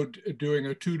load doing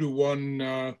a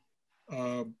 2-to-1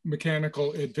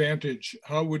 mechanical advantage.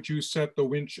 How would you set the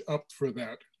winch up for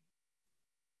that?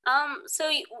 So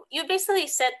you basically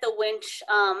set the winch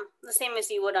the same as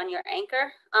you would on your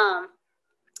anchor,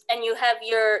 and you have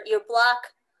your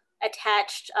block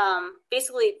attached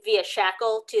basically via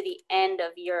shackle to the end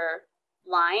of your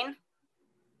line.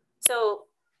 So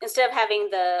instead of having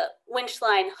the winch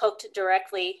line hooked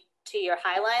directly to your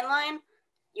highline line,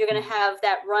 you're going to have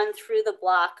that run through the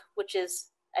block, which is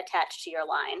attached to your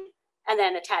line, and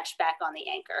then attached back on the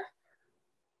anchor.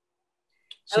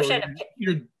 So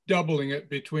you're doubling it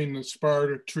between the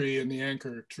spar tree and the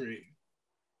anchor tree.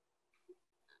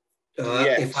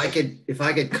 Yes. If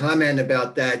I could comment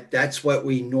about that, that's what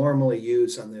we normally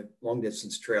use on the long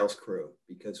distance trails crew,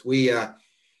 because we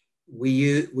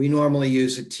normally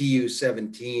use a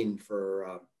TU-17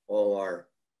 for all our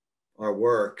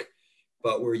work,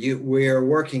 but we're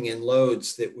working in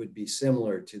loads that would be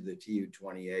similar to the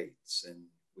TU-28s, and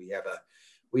we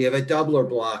have a doubler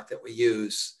block that we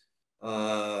use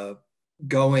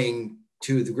going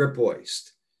to the grip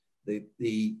hoist.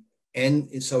 The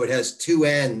end, so it has two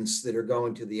ends that are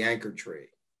going to the anchor tree.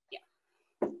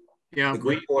 Yeah,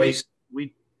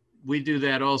 we do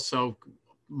that also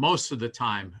most of the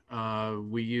time.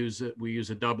 We use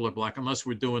a doubler block unless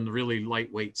we're doing the really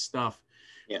lightweight stuff.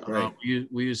 Yeah, right.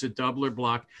 We use a doubler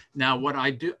block. Now, what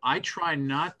I do, I try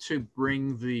not to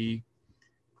bring the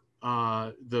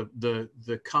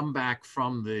the comeback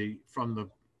from the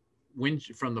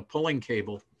pulling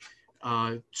cable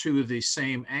to the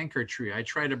same anchor tree. I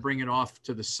try to bring it off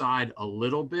to the side a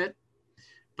little bit,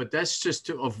 but that's just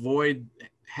to avoid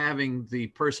having the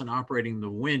person operating the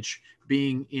winch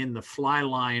being in the fly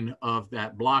line of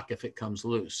that block. If it comes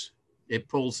loose, it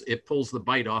pulls the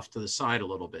bite off to the side a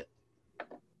little bit.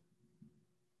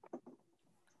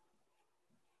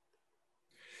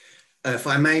 If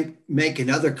I might make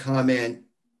another comment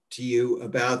to you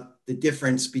about the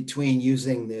difference between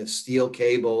using the steel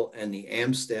cable and the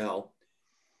Amstel.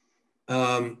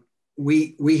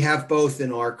 We have both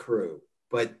in our crew,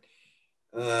 but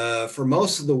for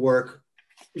most of the work,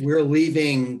 we're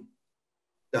leaving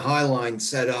the highline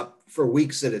set up for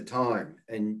weeks at a time,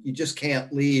 and you just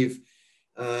can't leave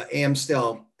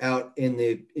Amstel out in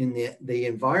the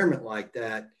environment like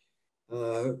that.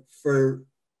 For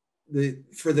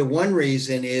the one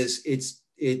reason is it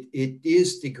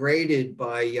is degraded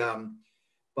by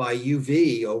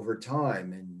UV over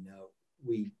time, and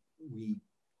we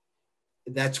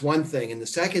that's one thing. And the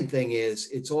second thing is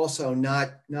it's also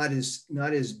not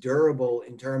as durable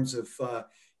in terms of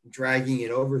dragging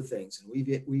it over things. And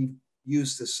we've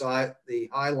used the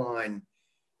highline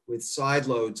with side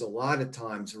loads a lot of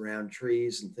times around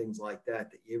trees and things like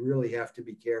that. That you really have to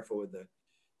be careful with the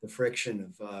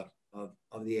friction of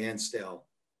the Amstel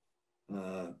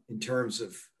in terms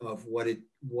of what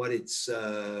it's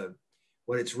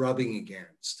rubbing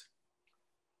against.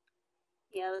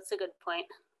 Yeah, that's a good point.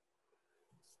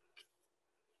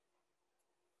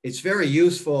 It's very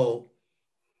useful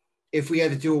if we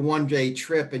had to do a one-day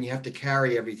trip and you have to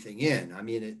carry everything in. I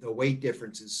mean, the weight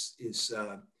difference is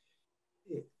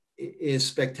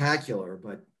spectacular,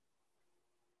 but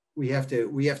we have to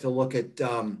look at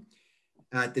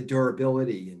the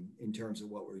durability in terms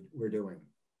of what we're doing.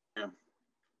 Yeah.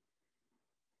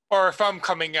 Or if I'm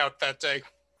coming out that day.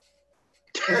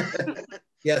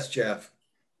 Yes, Jeff.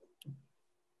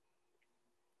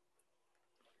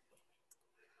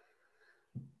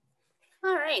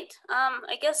 All right.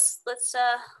 I guess let's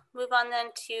move on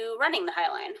then to running the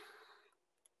highline.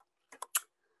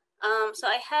 So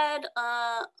I had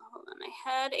hold on. I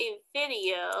had a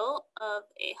video of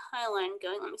a highline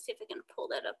going. Let me see if I can pull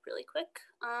that up really quick.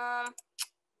 Where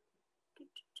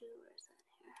is that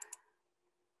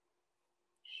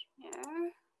here?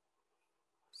 Share.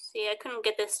 See, I couldn't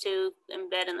get this to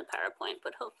embed in the PowerPoint,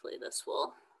 but hopefully this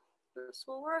will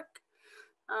work.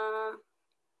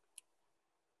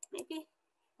 Maybe.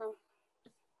 Oh.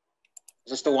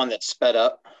 Is this the one that's sped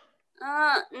up? No.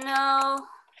 I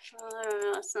don't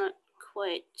know. It's not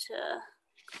quite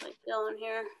going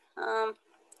here. All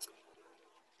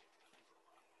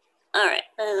right.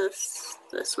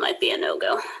 This might be a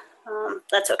no-go.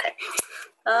 That's okay.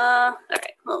 All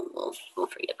right. We'll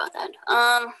forget about that.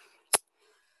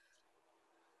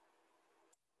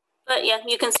 But yeah,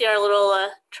 you can see our little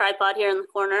tripod here in the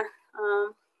corner.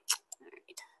 All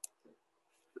right.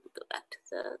 Go back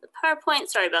to the PowerPoint.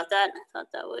 Sorry about that. I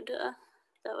thought that would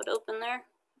open there.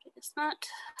 I guess not.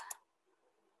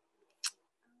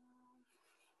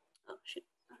 Oh shoot.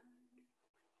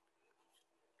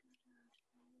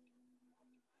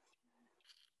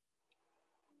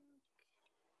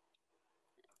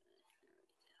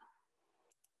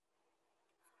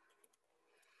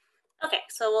 Okay,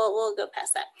 so we'll go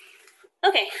past that.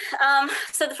 Okay,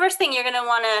 so the first thing you're going to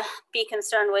want to be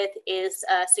concerned with is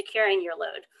securing your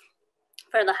load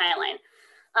for the highline.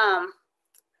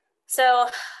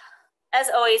 So as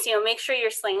always, make sure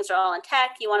your slings are all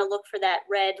intact. You want to look for that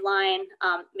red line.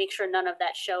 Make sure none of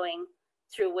that's showing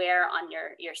through wear on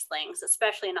your slings,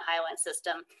 especially in a highline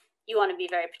system. You want to be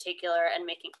very particular and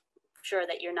making sure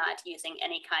that you're not using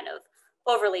any kind of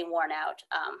overly worn out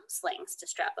slings to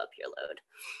strap up your load.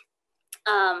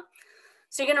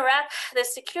 So you're going to wrap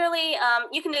this securely.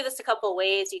 You can do this a couple of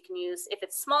ways. You can use, if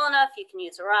it's small enough, you can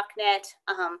use a rock net.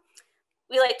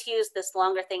 We like to use this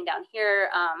longer thing down here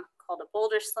called a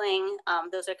boulder sling.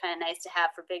 Those are kind of nice to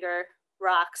have for bigger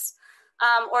rocks.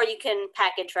 Or you can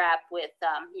package wrap with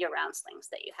your round slings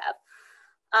that you have.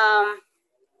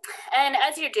 And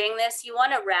as you're doing this, you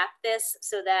want to wrap this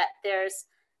so that there's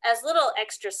as little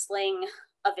extra sling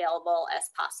available as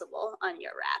possible on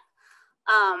your wrap.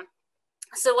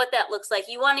 So what that looks like,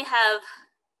 you want to have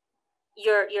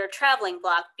your traveling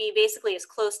block be basically as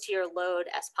close to your load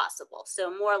as possible. So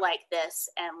more like this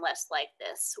and less like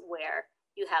this, where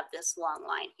you have this long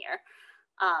line here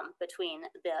between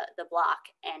the block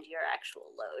and your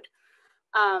actual load.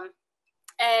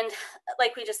 And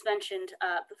like we just mentioned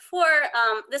before,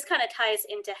 this kind of ties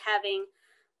into having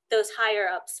those higher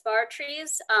up spar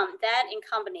trees. That in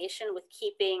combination with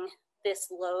keeping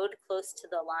this load close to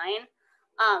the line,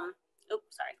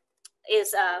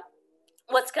 is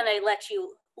what's going to let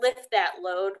you lift that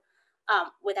load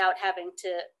without having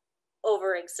to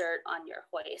overexert on your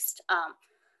hoist.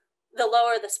 The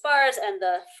lower the spars and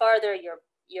the farther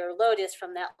your load is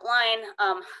from that line,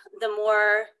 the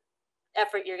more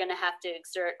effort you're going to have to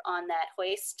exert on that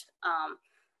hoist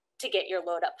to get your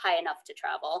load up high enough to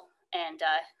travel. And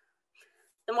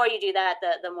the more you do that,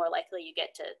 the more likely you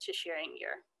get to shearing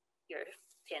your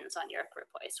pins on your grip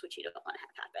hoist, which you don't want to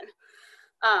have happen.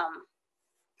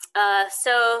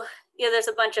 So yeah, there's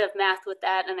a bunch of math with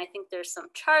that, and I think there's some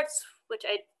charts, which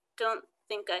I don't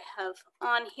think I have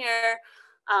on here,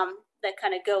 that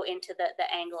kind of go into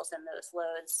the angles and those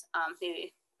loads.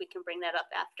 Maybe we can bring that up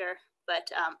after,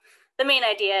 but the main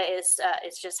idea is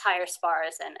just higher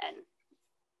spars and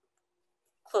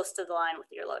close to the line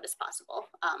with your load as possible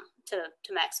to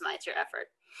maximize your effort.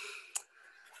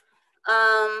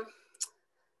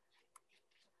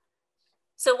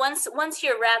 So once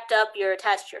you're wrapped up, you're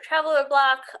attached to your traveler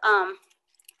block,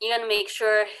 you're gonna make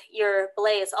sure your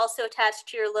belay is also attached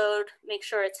to your load, make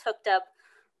sure it's hooked up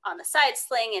on the side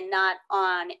sling and not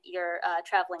on your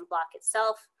traveling block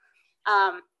itself.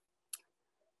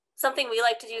 Something we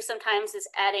like to do sometimes is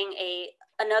adding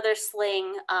another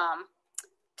sling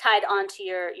tied onto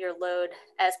your load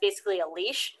as basically a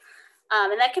leash.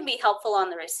 And that can be helpful on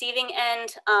the receiving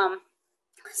end.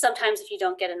 Sometimes if you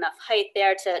don't get enough height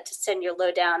there to send your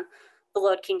load down, the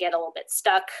load can get a little bit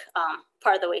stuck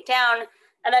part of the way down.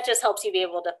 And that just helps you be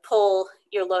able to pull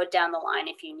your load down the line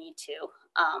if you need to,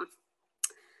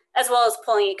 as well as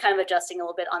pulling it, kind of adjusting a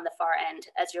little bit on the far end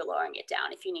as you're lowering it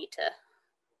down if you need to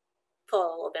pull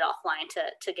a little bit offline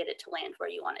to get it to land where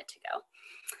you want it to go.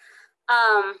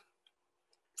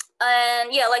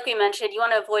 And yeah, like we mentioned, you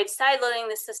want to avoid side loading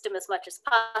the system as much as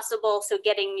possible. So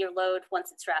getting your load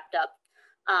once it's wrapped up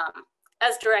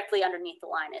as directly underneath the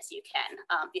line as you can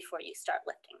before you start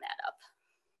lifting that up.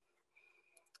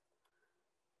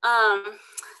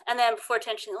 And then before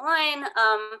tensioning the line,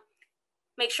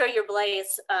 make sure your belay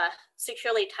is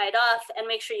securely tied off, and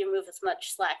make sure you move as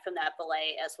much slack from that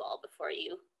belay as well before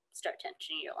you start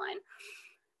tensioning your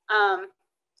line.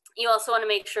 You also want to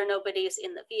make sure nobody's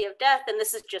in the V of death, and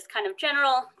this is just kind of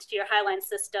general to your highline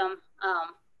system.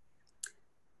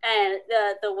 And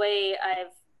the way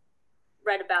I've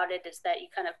read about it is that you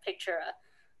kind of picture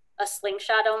a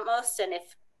slingshot almost, and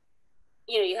if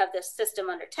you have this system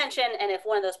under tension, and if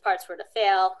one of those parts were to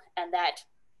fail and that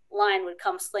line would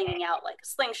come slinging out like a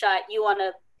slingshot, you want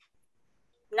to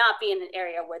not be in an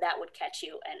area where that would catch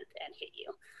you and hit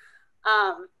you.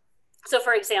 So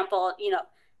for example,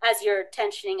 as you're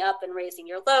tensioning up and raising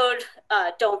your load,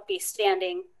 don't be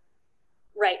standing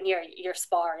right near your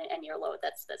spar and your load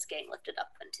that's getting lifted up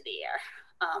into the air.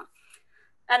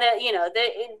 And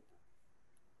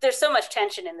there's so much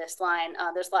tension in this line.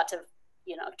 There's lots of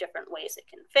different ways it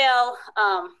can fail.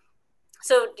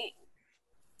 So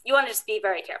you want to just be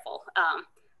very careful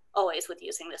always with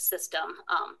using this system.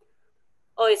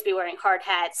 Always be wearing hard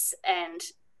hats, and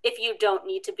if you don't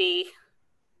need to be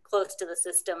close to the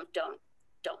system, don't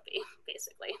be,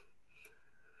 basically.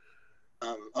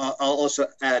 I'll also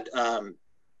add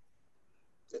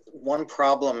one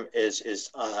problem is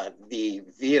the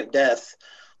V of death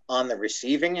on the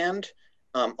receiving end.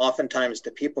 Oftentimes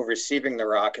the people receiving the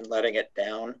rock and letting it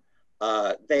down,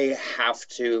 they have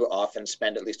to often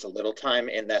spend at least a little time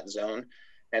in that zone.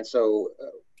 And so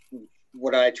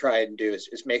what I try and do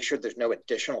is make sure there's no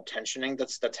additional tensioning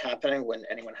that's happening when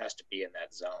anyone has to be in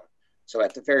that zone. So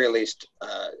at the very least,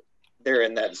 they're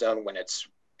in that zone when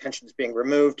tension is being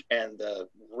removed and the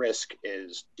risk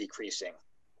is decreasing,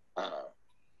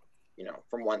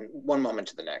 from one moment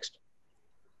to the next.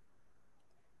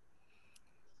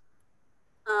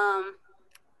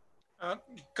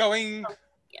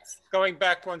 Going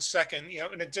back 1 second,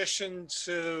 in addition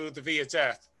to the V of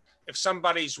death, if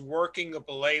somebody's working a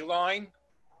belay line,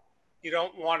 you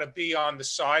don't want to be on the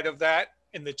side of that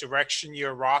in the direction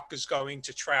your rock is going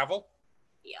to travel.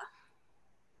 Yeah.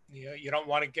 You don't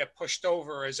want to get pushed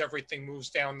over as everything moves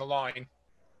down the line.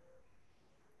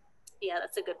 Yeah,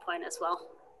 that's a good point as well.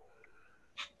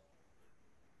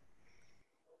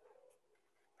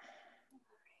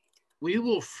 We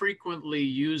will frequently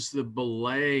use the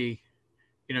belay.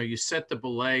 You set the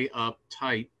belay up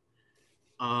tight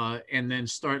and then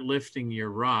start lifting your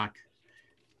rock.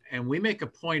 And we make a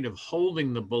point of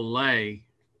holding the belay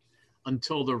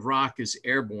until the rock is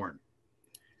airborne.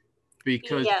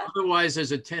 Because otherwise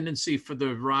there's a tendency for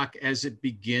the rock as it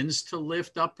begins to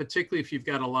lift up, particularly if you've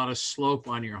got a lot of slope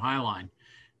on your highline,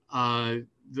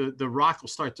 the rock will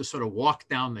start to sort of walk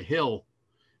down the hill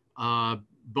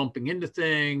bumping into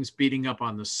things, beating up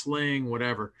on the sling,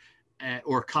 whatever,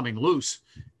 or coming loose.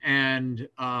 And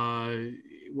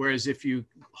whereas if you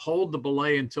hold the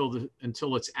belay until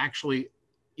it's actually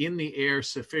in the air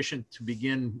sufficient to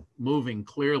begin moving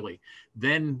clearly,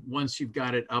 then once you've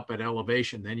got it up at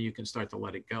elevation, then you can start to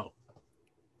let it go.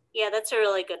 Yeah, that's a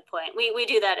really good point. We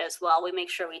do that as well. We make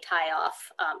sure we tie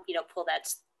off, pull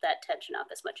that tension up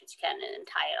as much as you can and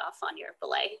tie it off on your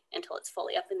belay until it's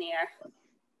fully up in the air.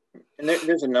 And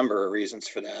there's a number of reasons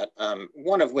for that.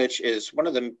 One of which is one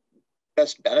of the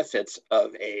best benefits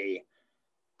of a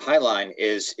highline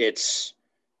is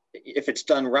if it's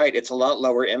done right, it's a lot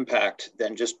lower impact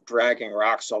than just dragging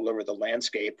rocks all over the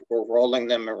landscape or rolling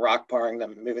them and rock barring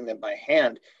them and moving them by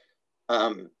hand.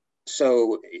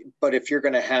 But if you're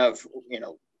going to have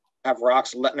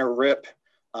rocks letting her rip,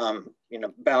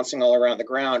 bouncing all around the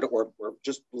ground, or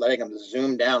just letting them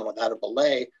zoom down without a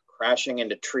belay, crashing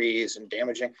into trees and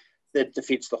damaging, that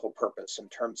defeats the whole purpose in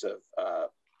terms of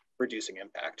reducing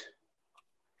impact.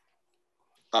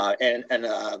 And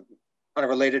on a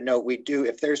related note, we do,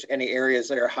 if there's any areas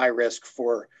that are high risk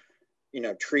for,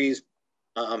 trees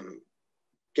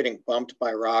getting bumped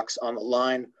by rocks on the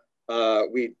line,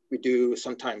 we do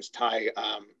sometimes tie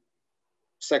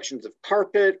sections of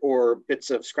carpet or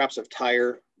bits of scraps of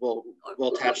tire. We'll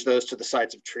attach those to the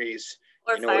sides of trees.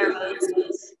 Or fire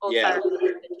hose. Yeah,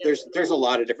 there's a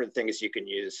lot of different things you can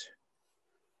use.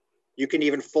 You can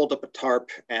even fold up a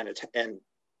tarp and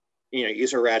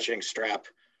use a ratcheting strap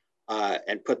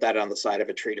and put that on the side of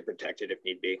a tree to protect it if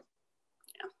need be.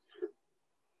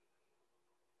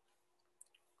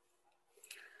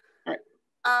 Yeah.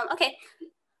 All right. Okay.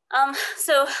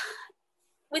 So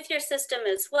with your system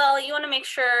as well, you want to make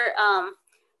sure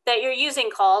that you're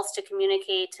using calls to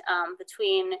communicate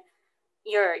between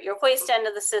your hoist end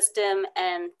of the system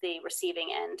and the receiving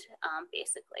end,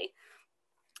 basically.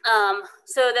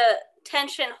 So the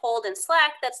tension, hold, and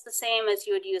slack, that's the same as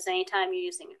you would use anytime you're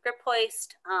using a grip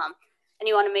hoist. And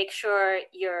you want to make sure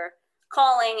you're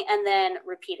calling and then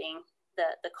repeating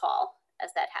the call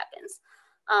as that happens.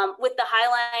 With the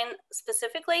highline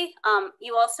specifically,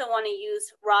 you also want to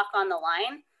use rock on the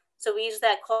line. So we use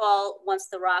that call once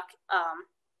the rock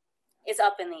is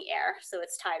up in the air. So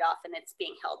it's tied off and it's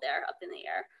being held there up in the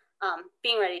air,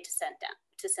 being ready to send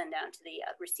down to the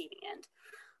receiving end.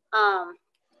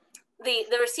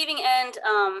 The receiving end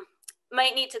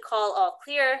might need to call all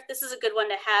clear. This is a good one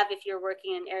to have if you're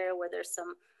working in an area where there's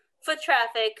some foot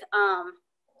traffic.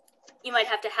 You might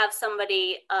have to have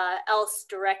somebody else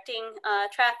directing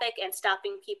traffic and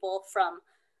stopping people from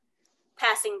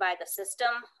passing by the system.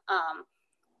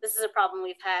 This is a problem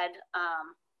we've had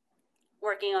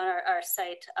working on our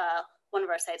site, one of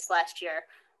our sites last year,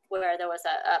 where there was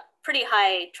a pretty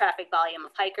high traffic volume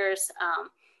of hikers.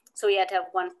 So we had to have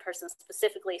one person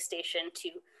specifically stationed to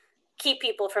keep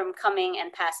people from coming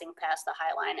and passing past the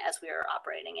highline as we were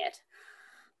operating it.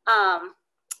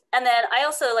 And then I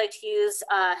also like to use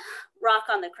rock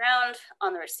on the ground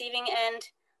on the receiving end.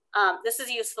 This is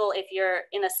useful if you're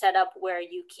in a setup where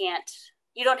you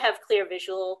don't have clear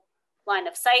visual line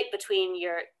of sight between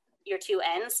your two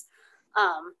ends.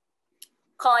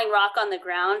 Calling rock on the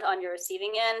ground on your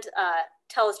receiving end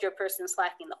tells your person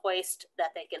slacking the hoist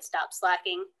that they can stop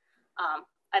slacking.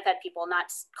 I've had people not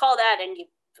call that, and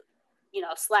you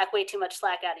slack way too much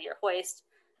slack out of your hoist,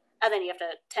 and then you have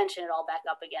to tension it all back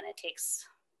up again. It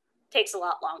takes a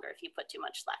lot longer if you put too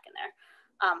much slack in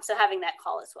there. So having that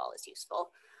call as well is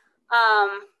useful.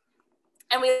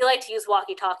 And we like to use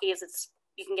walkie-talkies.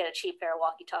 You can get a cheap pair of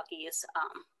walkie-talkies,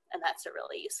 and that's a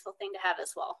really useful thing to have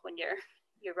as well when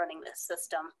you're running this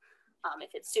system.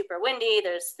 If it's super windy,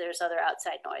 there's other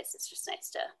outside noise. It's just nice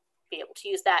to be able to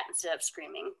use that instead of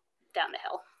screaming down the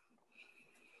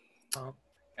hill.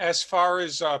 As far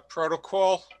as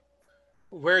protocol,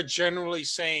 we're generally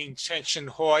saying tension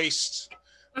hoist,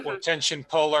 or tension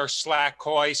puller, slack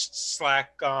hoist,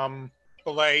 slack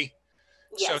belay.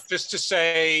 Yes. So just to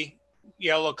say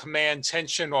yellow command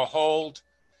tension or hold,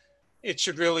 it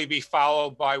should really be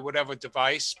followed by whatever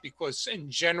device, because in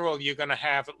general, you're going to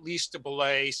have at least a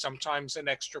belay, sometimes an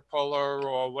extra puller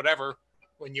or whatever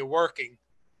when you're working.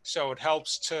 So it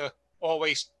helps to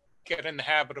always get in the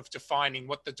habit of defining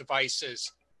what the device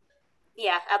is.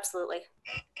 Yeah, absolutely.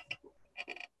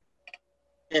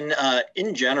 And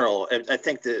in general, I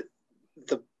think that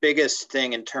the biggest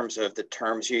thing in terms of the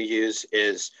terms you use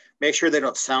is make sure they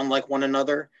don't sound like one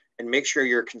another, and make sure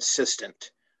you're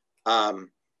consistent.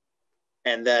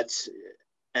 And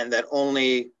that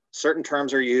only certain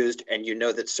terms are used, and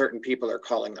that certain people are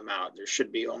calling them out. There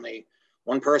should be only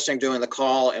one person doing the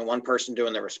call and one person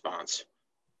doing the response.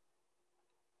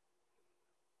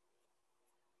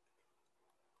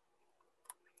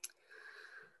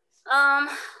 All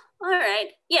right.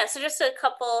 Yeah, so just a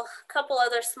couple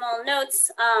other small notes.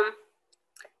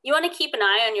 You want to keep an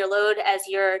eye on your load as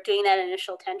you're doing that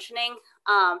initial tensioning.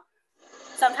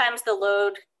 Sometimes the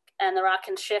load and the rock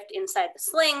can shift inside the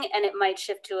sling, and it might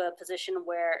shift to a position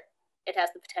where it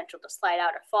has the potential to slide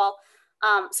out or fall.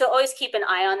 So always keep an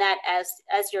eye on that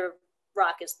as your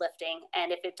rock is lifting.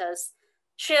 And if it does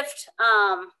shift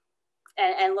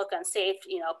and look unsafe,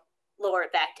 you know, lower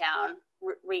it back down,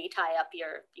 re-tie up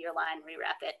your line,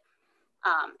 rewrap it,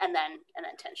 and then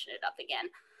tension it up again.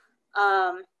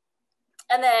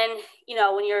 And then, you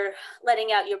know, when you're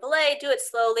letting out your belay, do it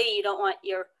slowly. You don't want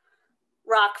your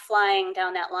rock flying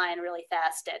down that line really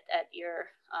fast at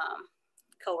your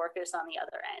coworkers on the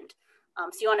other end.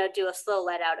 So you want to do a slow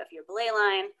let out of your belay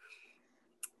line.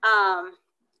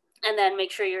 And then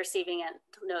make sure your receiving end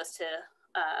knows to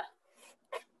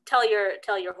tell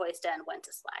your hoist end when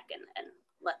to slack and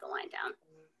let the line down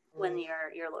when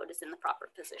your load is in the proper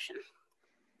position.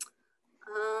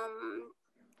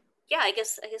 Yeah, I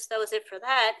guess that was it for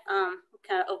that.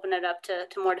 Kind of open it up to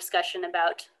more discussion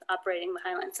about operating the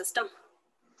highline system.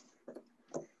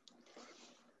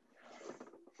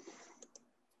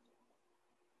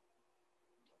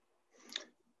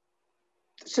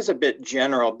 This is a bit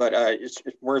general, but it's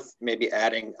worth maybe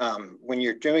adding when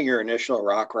you're doing your initial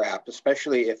rock wrap,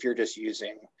 especially if you're just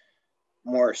using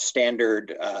more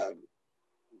standard,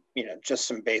 you know, just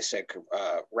some basic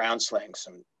round slings,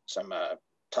 some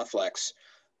Tufflex.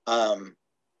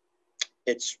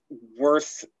 It's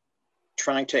worth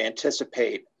trying to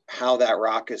anticipate how that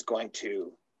rock is going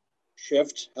to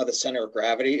shift, how the center of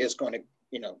gravity is going to,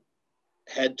 you know,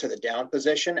 head to the down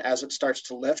position as it starts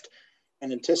to lift,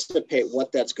 and anticipate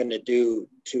what that's going to do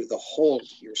to the hold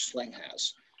your sling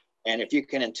has. And if you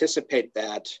can anticipate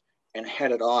that and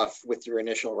head it off with your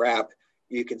initial wrap,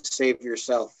 you can save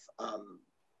yourself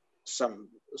some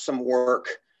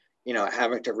work, you know,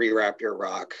 having to rewrap your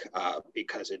rock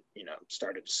because it, you know,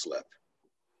 started to slip.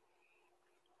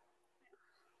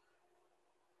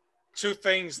 Two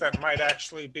things that might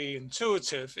actually be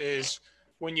intuitive is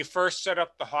when you first set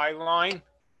up the high line,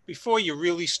 before you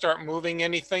really start moving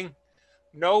anything,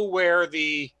 know where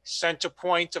the center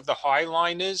point of the high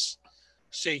line is,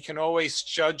 so you can always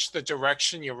judge the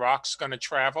direction your rock's going to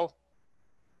travel.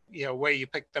 You know, where you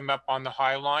pick them up on the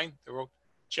high line, they're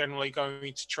generally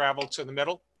going to travel to the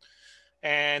middle.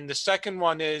 And the second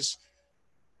one is,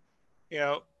 you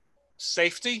know,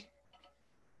 safety.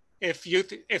 If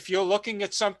you're looking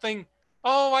at something,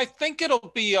 oh, I think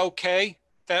it'll be okay,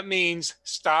 that means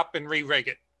stop and re-rig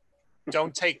it.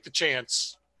 Don't take the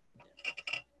chance.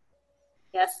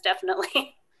 Yes,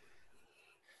 definitely.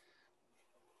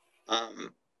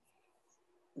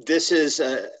 This is,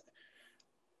 I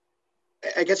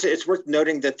guess it's worth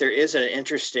noting that there is an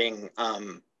interesting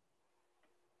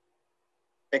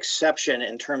exception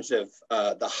in terms of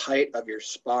the height of your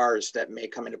spars that may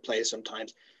come into play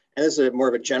sometimes. And this is more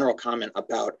of a general comment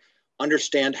about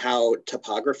understand how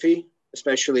topography,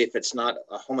 especially if it's not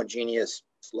a homogeneous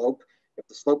slope, if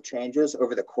the slope changes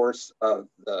over the course of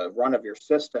the run of your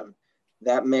system,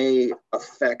 that may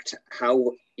affect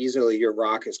how easily your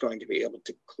rock is going to be able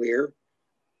to clear,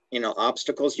 you know,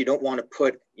 obstacles. You don't want to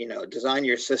put, you know, design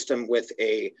your system with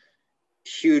a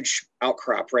huge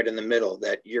outcrop right in the middle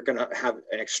that you're going to have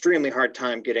an extremely hard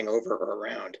time getting over or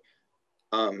around.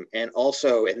 And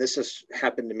also, and this has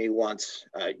happened to me once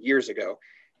years ago,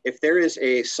 if there is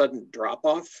a sudden drop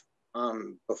off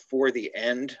before the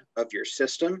end of your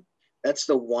system, that's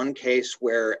the one case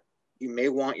where you may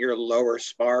want your lower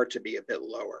spar to be a bit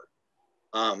lower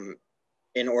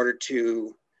in order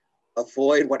to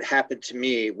avoid what happened to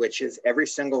me, which is every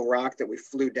single rock that we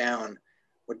flew down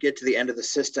would get to the end of the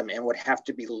system and would have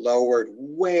to be lowered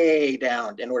way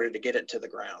down in order to get it to the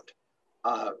ground.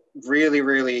 Really,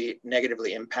 really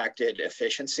negatively impacted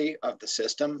efficiency of the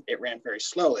system. It ran very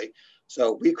slowly.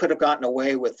 So we could have gotten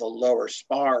away with the lower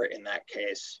spar in that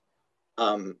case,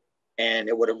 and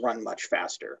it would have run much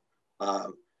faster.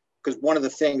 Because one of the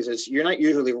things is you're not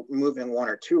usually moving 1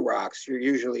 or 2 rocks. You're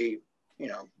usually, you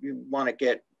know, you want to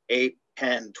get 8,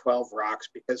 10, 12 rocks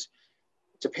because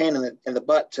it's a pain in the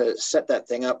butt to set that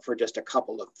thing up for just a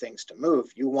couple of things to move.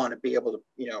 You want to be able to,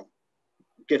 you know,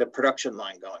 get a production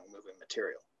line going, moving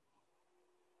material.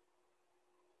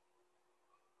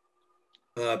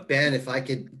 Ben, if I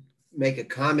could make a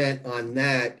comment on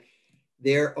that,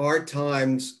 there are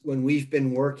times when we've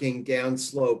been working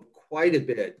downslope quite a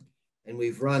bit, and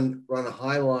we've run a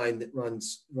high line that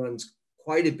runs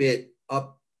quite a bit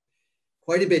up,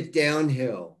 quite a bit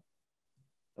downhill,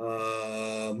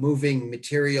 moving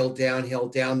material downhill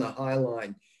down the high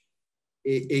line.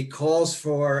 it calls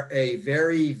for a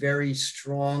very, very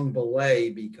strong belay,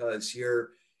 because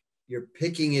you're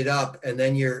picking it up and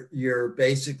then you're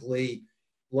basically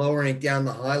lowering it down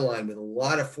the high line with a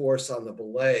lot of force on the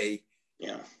belay,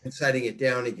 and setting it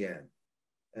down again.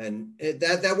 And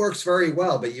that works very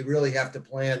well, but you really have to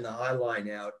plan the high line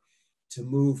out to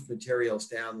move materials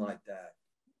down like that.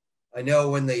 I know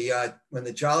when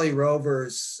the Jolly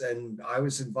Rovers, and I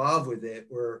was involved with it,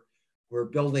 were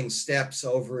building steps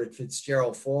over at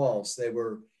Fitzgerald Falls. They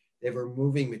were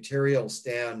moving materials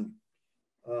down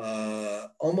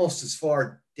almost as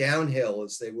far downhill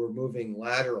as they were moving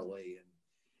laterally.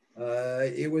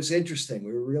 And it was interesting.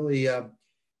 We were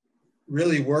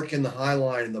really working the high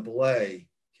line and the belay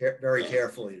very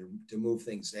carefully to move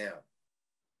things down.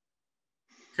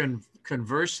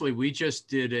 Conversely, we just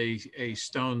did a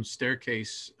stone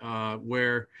staircase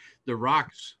where the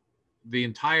rocks, the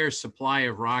entire supply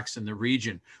of rocks in the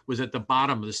region was at the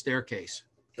bottom of the staircase.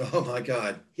 Oh my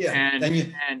God! Yeah, and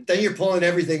then you're pulling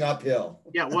everything uphill.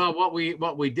 Yeah, well, what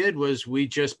we did was we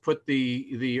just put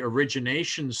the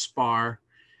origination spar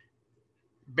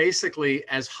basically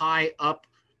as high up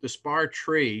the spar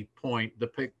tree point, the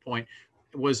pick point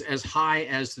was as high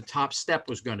as the top step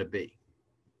was going to be.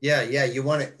 Yeah, you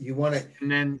want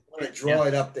to draw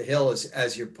it up the hill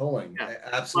as you're pulling. Yeah.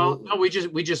 Absolutely. Well, no,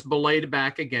 we just belayed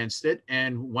back against it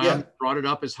and brought it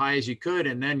up as high as you could,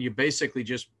 and then you basically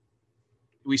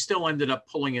we still ended up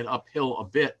pulling it uphill a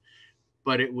bit,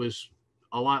 but it was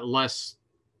a lot less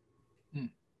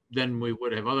than we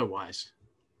would have otherwise.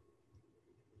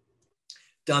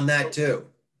 Done that too.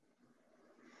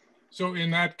 So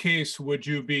in that case, would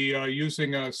you be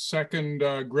using a second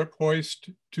grip hoist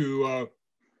to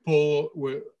pull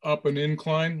up an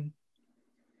incline?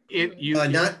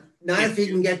 Not if you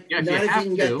can get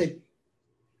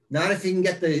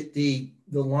the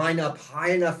line up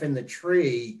high enough in the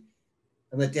tree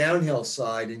on the downhill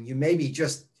side, and you may be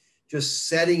just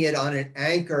setting it on an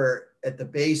anchor at the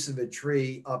base of a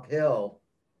tree uphill,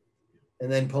 and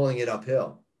then pulling it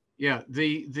uphill. Yeah,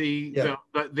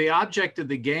 the object of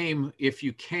the game, if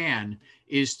you can,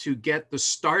 is to get the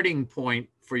starting point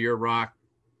for your rock,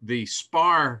 the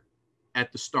spar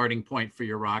at the starting point for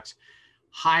your rocks,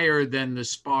 higher than the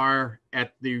spar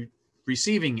at the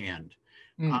receiving end,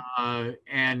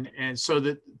 and so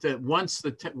that once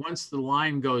the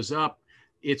line goes up,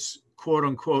 it's quote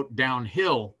unquote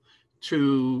downhill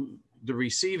to the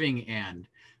receiving end.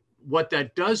 What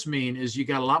that does mean is you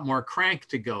got a lot more crank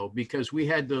to go, because we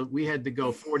had to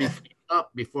go 40 feet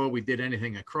up before we did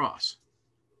anything across.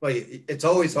 Well, it's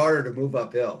always harder to move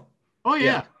uphill. Oh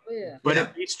yeah, but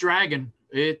it beats dragging.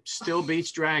 It still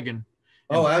beats dragging.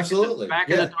 Oh, absolutely. Back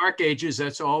in the dark ages,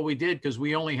 that's all we did, because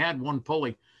we only had one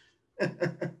pulley.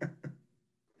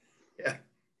 Yeah.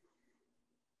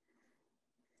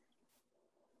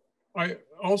 I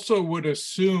also would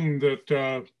assume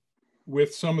that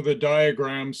with some of the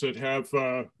diagrams that have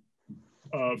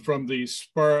from the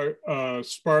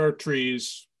spar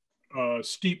trees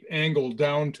steep angle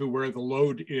down to where the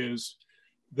load is,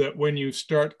 that when you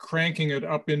start cranking it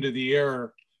up into the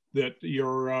air, that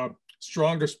your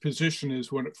strongest position is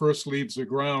when it first leaves the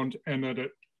ground, and that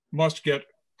it must get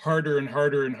harder and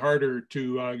harder and harder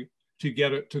to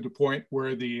get it to the point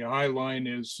where the high line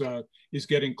is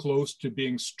getting close to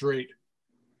being straight.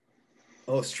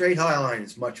 Oh, straight high line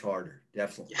is much harder,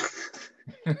 definitely.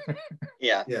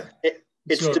 Yeah.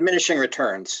 It's diminishing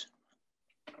returns.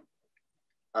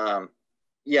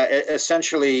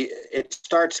 Essentially, it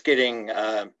starts getting,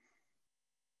 I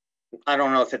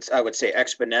don't know if I would say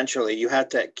exponentially, you have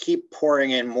to keep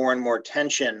pouring in more and more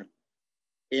tension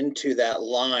into that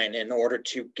line in order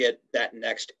to get that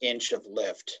next inch of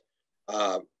lift.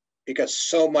 Because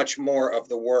so much more of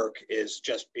the work is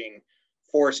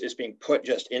force is being put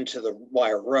just into the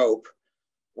wire rope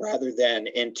rather than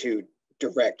into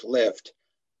direct lift.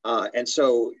 And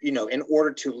so, in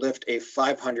order to lift a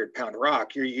 500-pound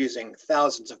rock, you're using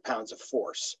thousands of pounds of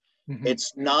force. Mm-hmm.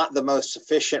 It's not the most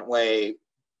efficient way,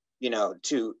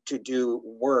 to do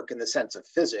work in the sense of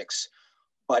physics,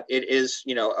 but it is,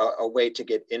 a way to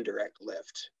get indirect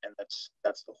lift. And that's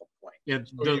the whole point. Yeah,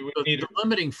 the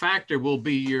limiting factor will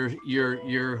be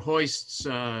your hoist's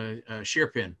shear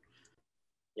pin.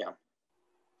 Yeah.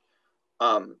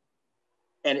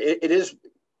 And it is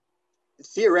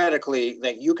theoretically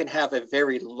that you can have a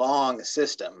very long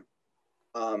system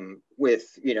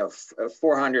with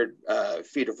 400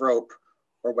 feet of rope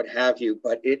or what have you,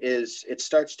 but it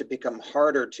starts to become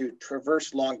harder to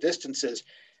traverse long distances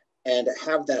and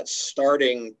have that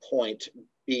starting point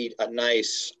be a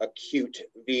nice acute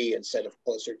V instead of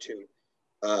closer to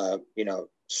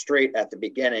straight at the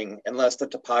beginning unless the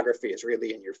topography is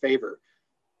really in your favor.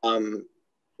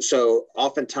 So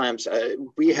oftentimes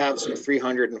we have some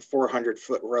 300 and 400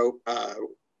 foot rope,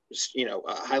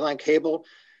 highline cable.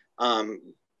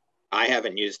 I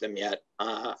haven't used them yet.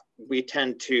 We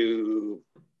tend to,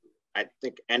 I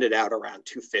think, end it out around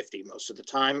 250 most of the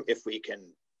time if we can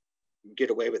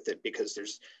get away with it, because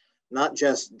there's not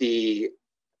just the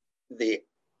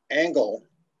angle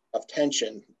of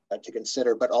tension to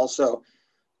consider, but also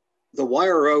the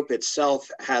wire rope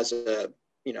itself has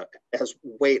has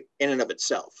weight in and of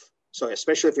itself. So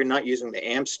especially if you're not using the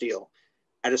AM steel,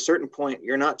 at a certain point,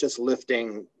 you're not just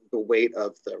lifting the weight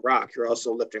of the rock, you're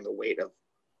also lifting the weight of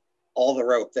all the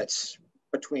rope that's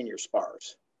between your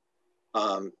spars.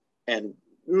 And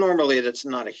normally that's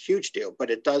not a huge deal, but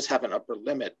it does have an upper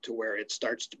limit to where it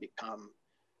starts to become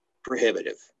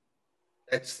prohibitive.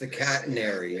 That's the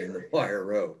catenary in the wire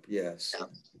rope, yes. Yeah.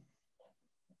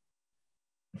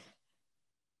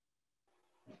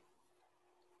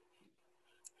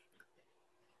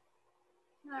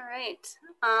 All right.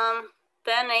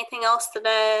 Ben, anything else that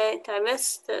I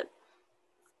missed?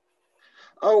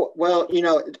 Oh, well,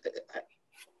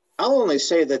 I'll only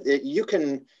say that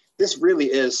this really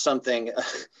is something,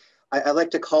 I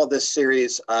like to call this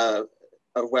series of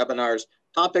webinars,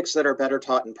 topics that are better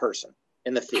taught in person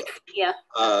in the field. Yeah.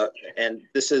 And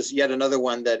this is yet another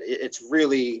one that it's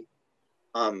really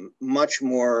much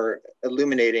more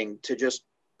illuminating to just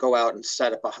go out and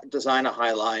design a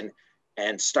high line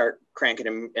and start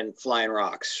cranking and flying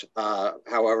rocks.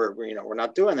 However, we're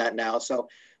not doing that now. So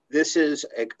this is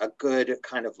a good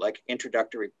kind of like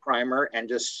introductory primer, and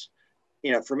just,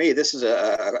 for me, this is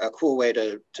a cool way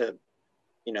to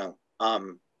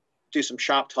do some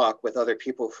shop talk with other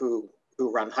people who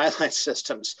run highline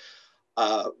systems.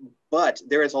 But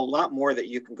there is a lot more that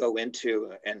you can go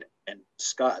into and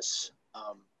discuss.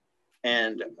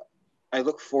 And I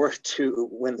look forward to,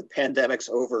 when the pandemic's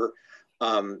over,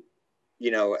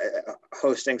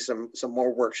 hosting some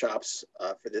more workshops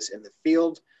for this in the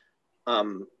field.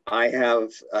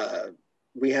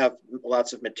 We have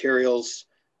lots of materials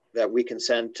that we can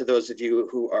send to those of you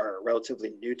who are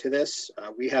relatively new to this.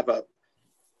 We have a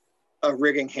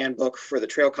rigging handbook for the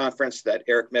trail conference that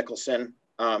Eric Mickelson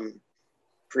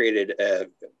created,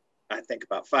 I think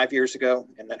about 5 years ago,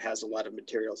 and that has a lot of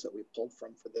materials that we pulled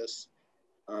from for this,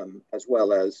 as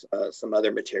well as some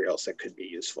other materials that could be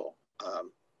useful.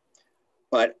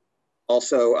 But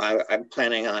also, I'm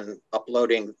planning on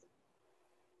uploading,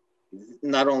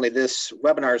 not only this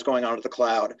webinar is going onto the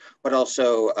cloud, but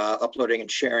also uploading and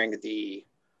sharing the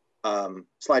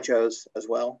slideshows as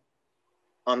well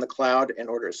on the cloud, in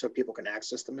order so people can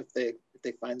access them if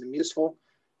they find them useful.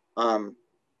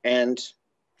 And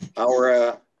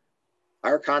our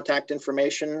contact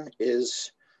information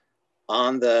is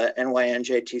on the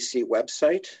NYNJTC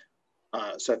website.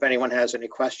 So if anyone has any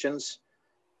questions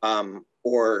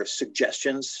or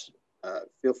suggestions,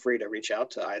 feel free to reach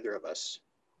out to either of us.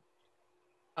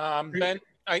 Ben,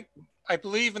 I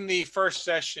believe in the first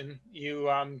session,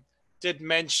 you did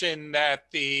mention that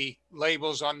the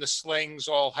labels on the slings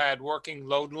all had working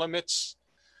load limits,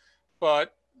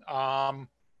 but I'm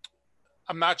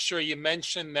not sure you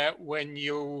mentioned that when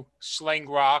you sling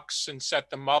rocks and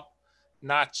set them up,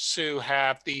 not to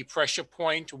have the pressure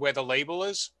point where the label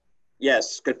is.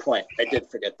 Yes, good point. I did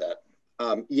forget that.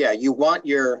 Yeah, you want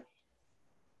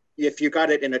if you got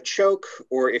it in a choke,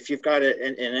 or if you've got it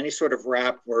in any sort of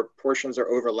wrap where portions are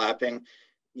overlapping,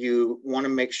 you want to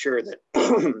make sure that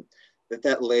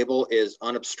that label is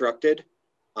unobstructed.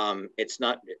 It's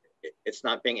not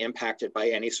being impacted by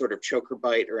any sort of choker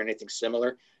bite or anything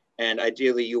similar. And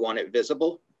ideally, you want it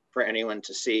visible for anyone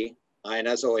to see. And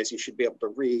as always, you should be able to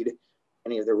read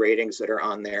any of the ratings that are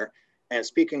on there. And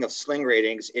speaking of sling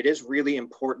ratings, it is really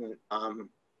important.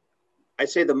 I'd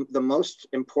say the most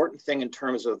important thing in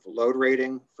terms of load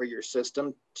rating for your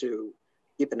system to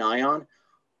keep an eye on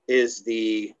is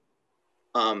the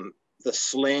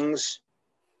slings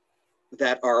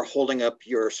that are holding up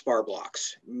your spar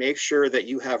blocks. Make sure that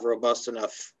you have robust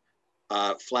enough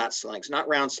flat slings, not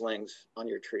round slings on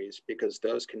your trees, because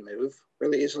those can move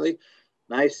really easily.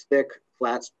 Nice, thick,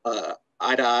 flat,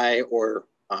 eye-to-eye or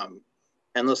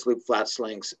endless loop flat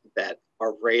slings that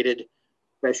are rated,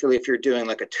 especially if you're doing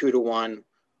like a 2-to-1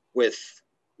 with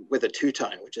a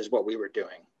 2-ton, which is what we were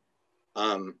doing,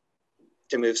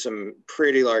 to move some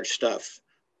pretty large stuff,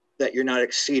 that you're not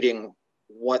exceeding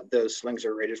what those slings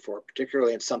are rated for,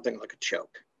 particularly in something like a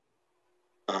choke.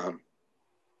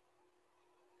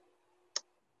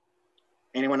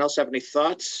 Anyone else have any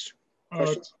thoughts,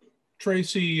 questions?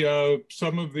 Tracy,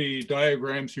 some of the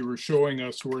diagrams you were showing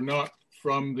us were not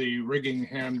from the rigging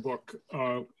handbook.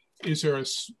 Is there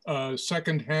a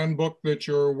second handbook that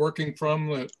you're working from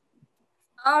that?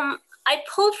 I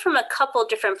pulled from a couple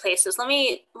different places. Let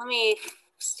me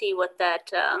see what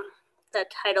that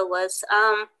that title was.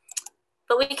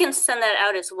 But we can send that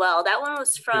out as well. That one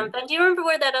was from, Ben, do you remember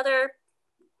where that other?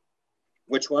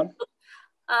 Which one?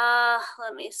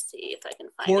 Let me see if I can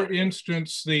find it. For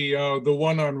instance, the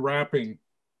one on wrapping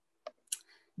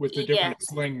with the different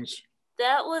slings.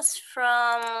 That was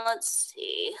from, let's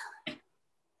see.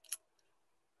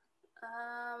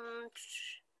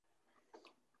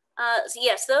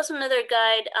 Yes, that was another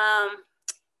guide.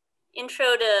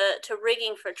 Intro to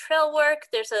rigging for trail work.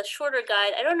 There's a shorter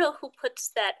guide. I don't know who puts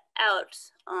that out,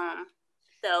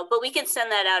 though, but we can send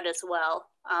that out as well.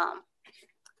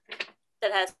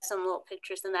 That has some little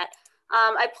pictures in that.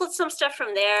 I pulled some stuff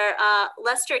from there.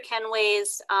 Lester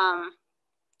Kenway's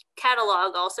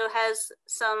catalog also has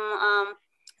some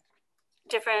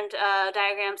different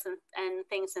diagrams and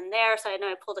things in there. So I know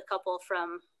I pulled a couple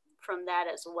from that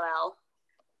as well.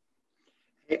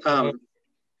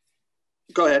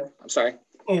 Go ahead. I'm sorry.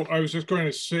 Oh, I was just going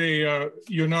to say,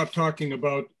 you're not talking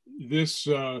about this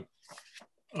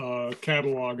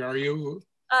catalog, are you?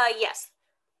 Yes.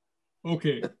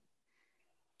 Okay.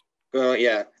 Well,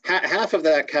 yeah. Half of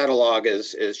that catalog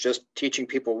is just teaching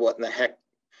people what in the heck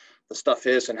the stuff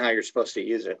is and how you're supposed to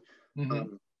use it.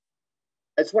 Mm-hmm.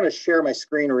 I just want to share my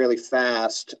screen really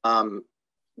fast.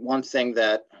 One thing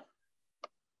that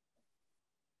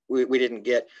we didn't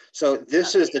get. So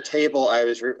this is the table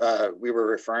we were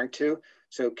referring to.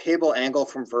 So cable angle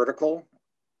from vertical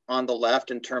on the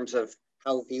left in terms of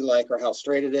how V-like or how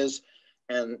straight it is,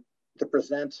 and the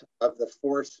percent of the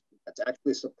force that's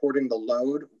actually supporting the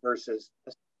load versus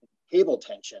cable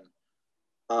tension.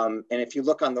 And if you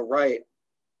look on the right,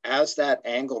 as that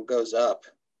angle goes up,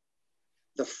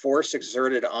 the force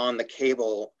exerted on the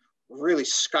cable really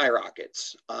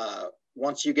skyrockets.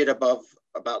 Once you get above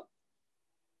about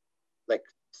like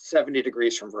 70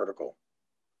 degrees from vertical.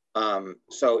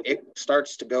 So it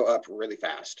starts to go up really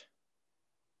fast.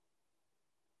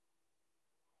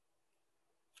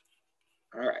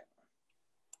 All right.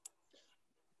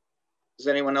 Does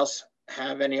anyone else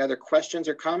have any other questions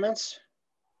or comments?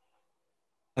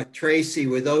 Tracy,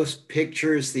 were those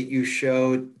pictures that you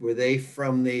showed, were they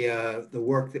from the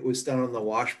work that was done on the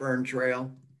Washburn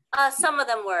Trail? Some of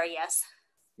them were, yes.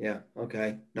 Yeah,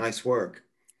 okay, nice work.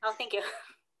 Oh, thank you.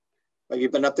 Have you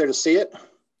been up there to see it?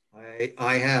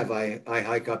 I have. I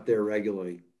hike up there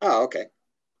regularly. Oh, okay.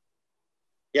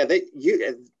 Yeah,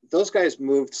 those guys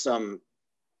moved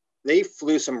they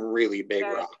flew some really big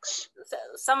rocks.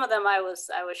 Some of them I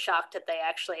was shocked that they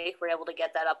actually were able to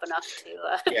get that up enough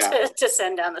to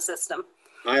send down the system.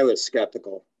 I was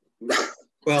skeptical.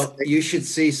 Well, you should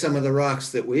see some of the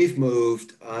rocks that we've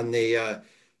moved on the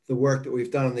work that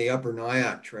we've done on the Upper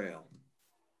Nyack Trail.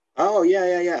 Oh,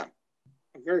 yeah.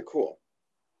 Very cool.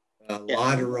 A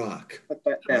lot of rock. Put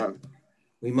that down.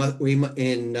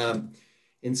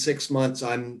 In 6 months,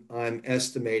 I'm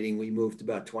estimating we moved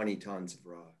about 20 tons of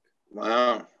rock.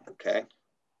 Wow. Okay.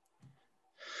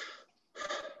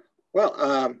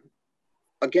 Well,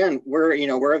 again,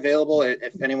 we're available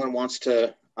if anyone wants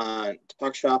to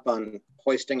talk shop on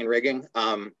hoisting and rigging,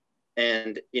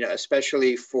 and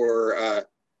especially for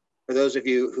those of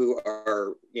you who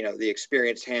are the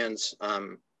experienced hands,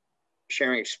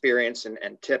 sharing experience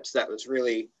and tips. That was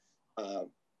really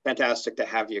fantastic to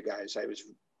have you guys. I was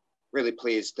really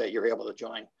pleased that you're able to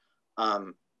join.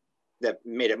 That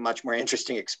made it much more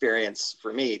interesting experience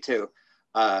for me too.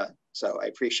 So I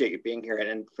appreciate you being here.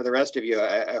 And for the rest of you,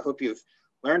 I hope you've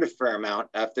learned a fair amount.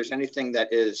 If there's anything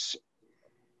that is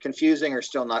confusing or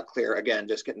still not clear, again,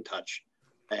 just get in touch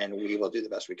and we will do the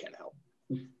best we can to help.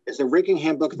 Is the rigging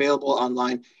handbook available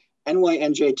online?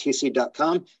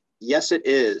 nynjtc.com. Yes, it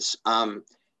is. I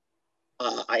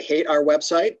hate our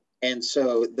website. And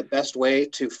so the best way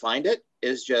to find it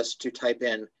is just to type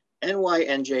in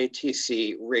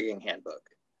NYNJTC rigging handbook,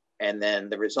 and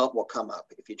then the result will come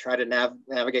up. If you try to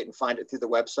navigate and find it through the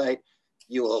website,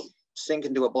 you will sink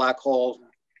into a black hole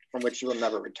from which you will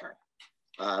never return.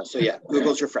 So yeah,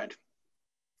 Google's your friend.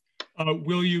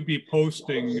 Will you be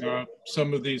posting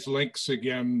some of these links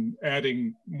again,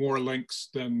 adding more links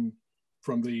than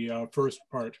from the first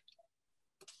part,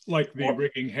 like the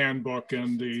rigging handbook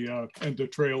and the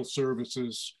trail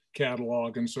services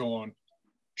catalog and so on?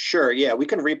 Sure. Yeah, we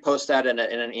can repost that in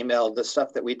an email. The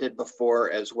stuff that we did before,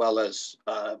 as well as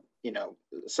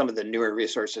some of the newer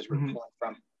resources we're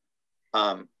pulling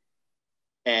from,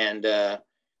 and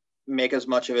make as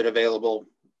much of it available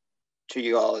to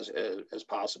you all as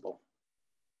possible.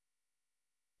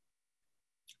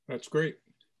 That's great.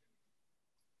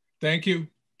 Thank you.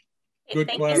 Okay, Good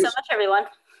thank class. you so much, everyone.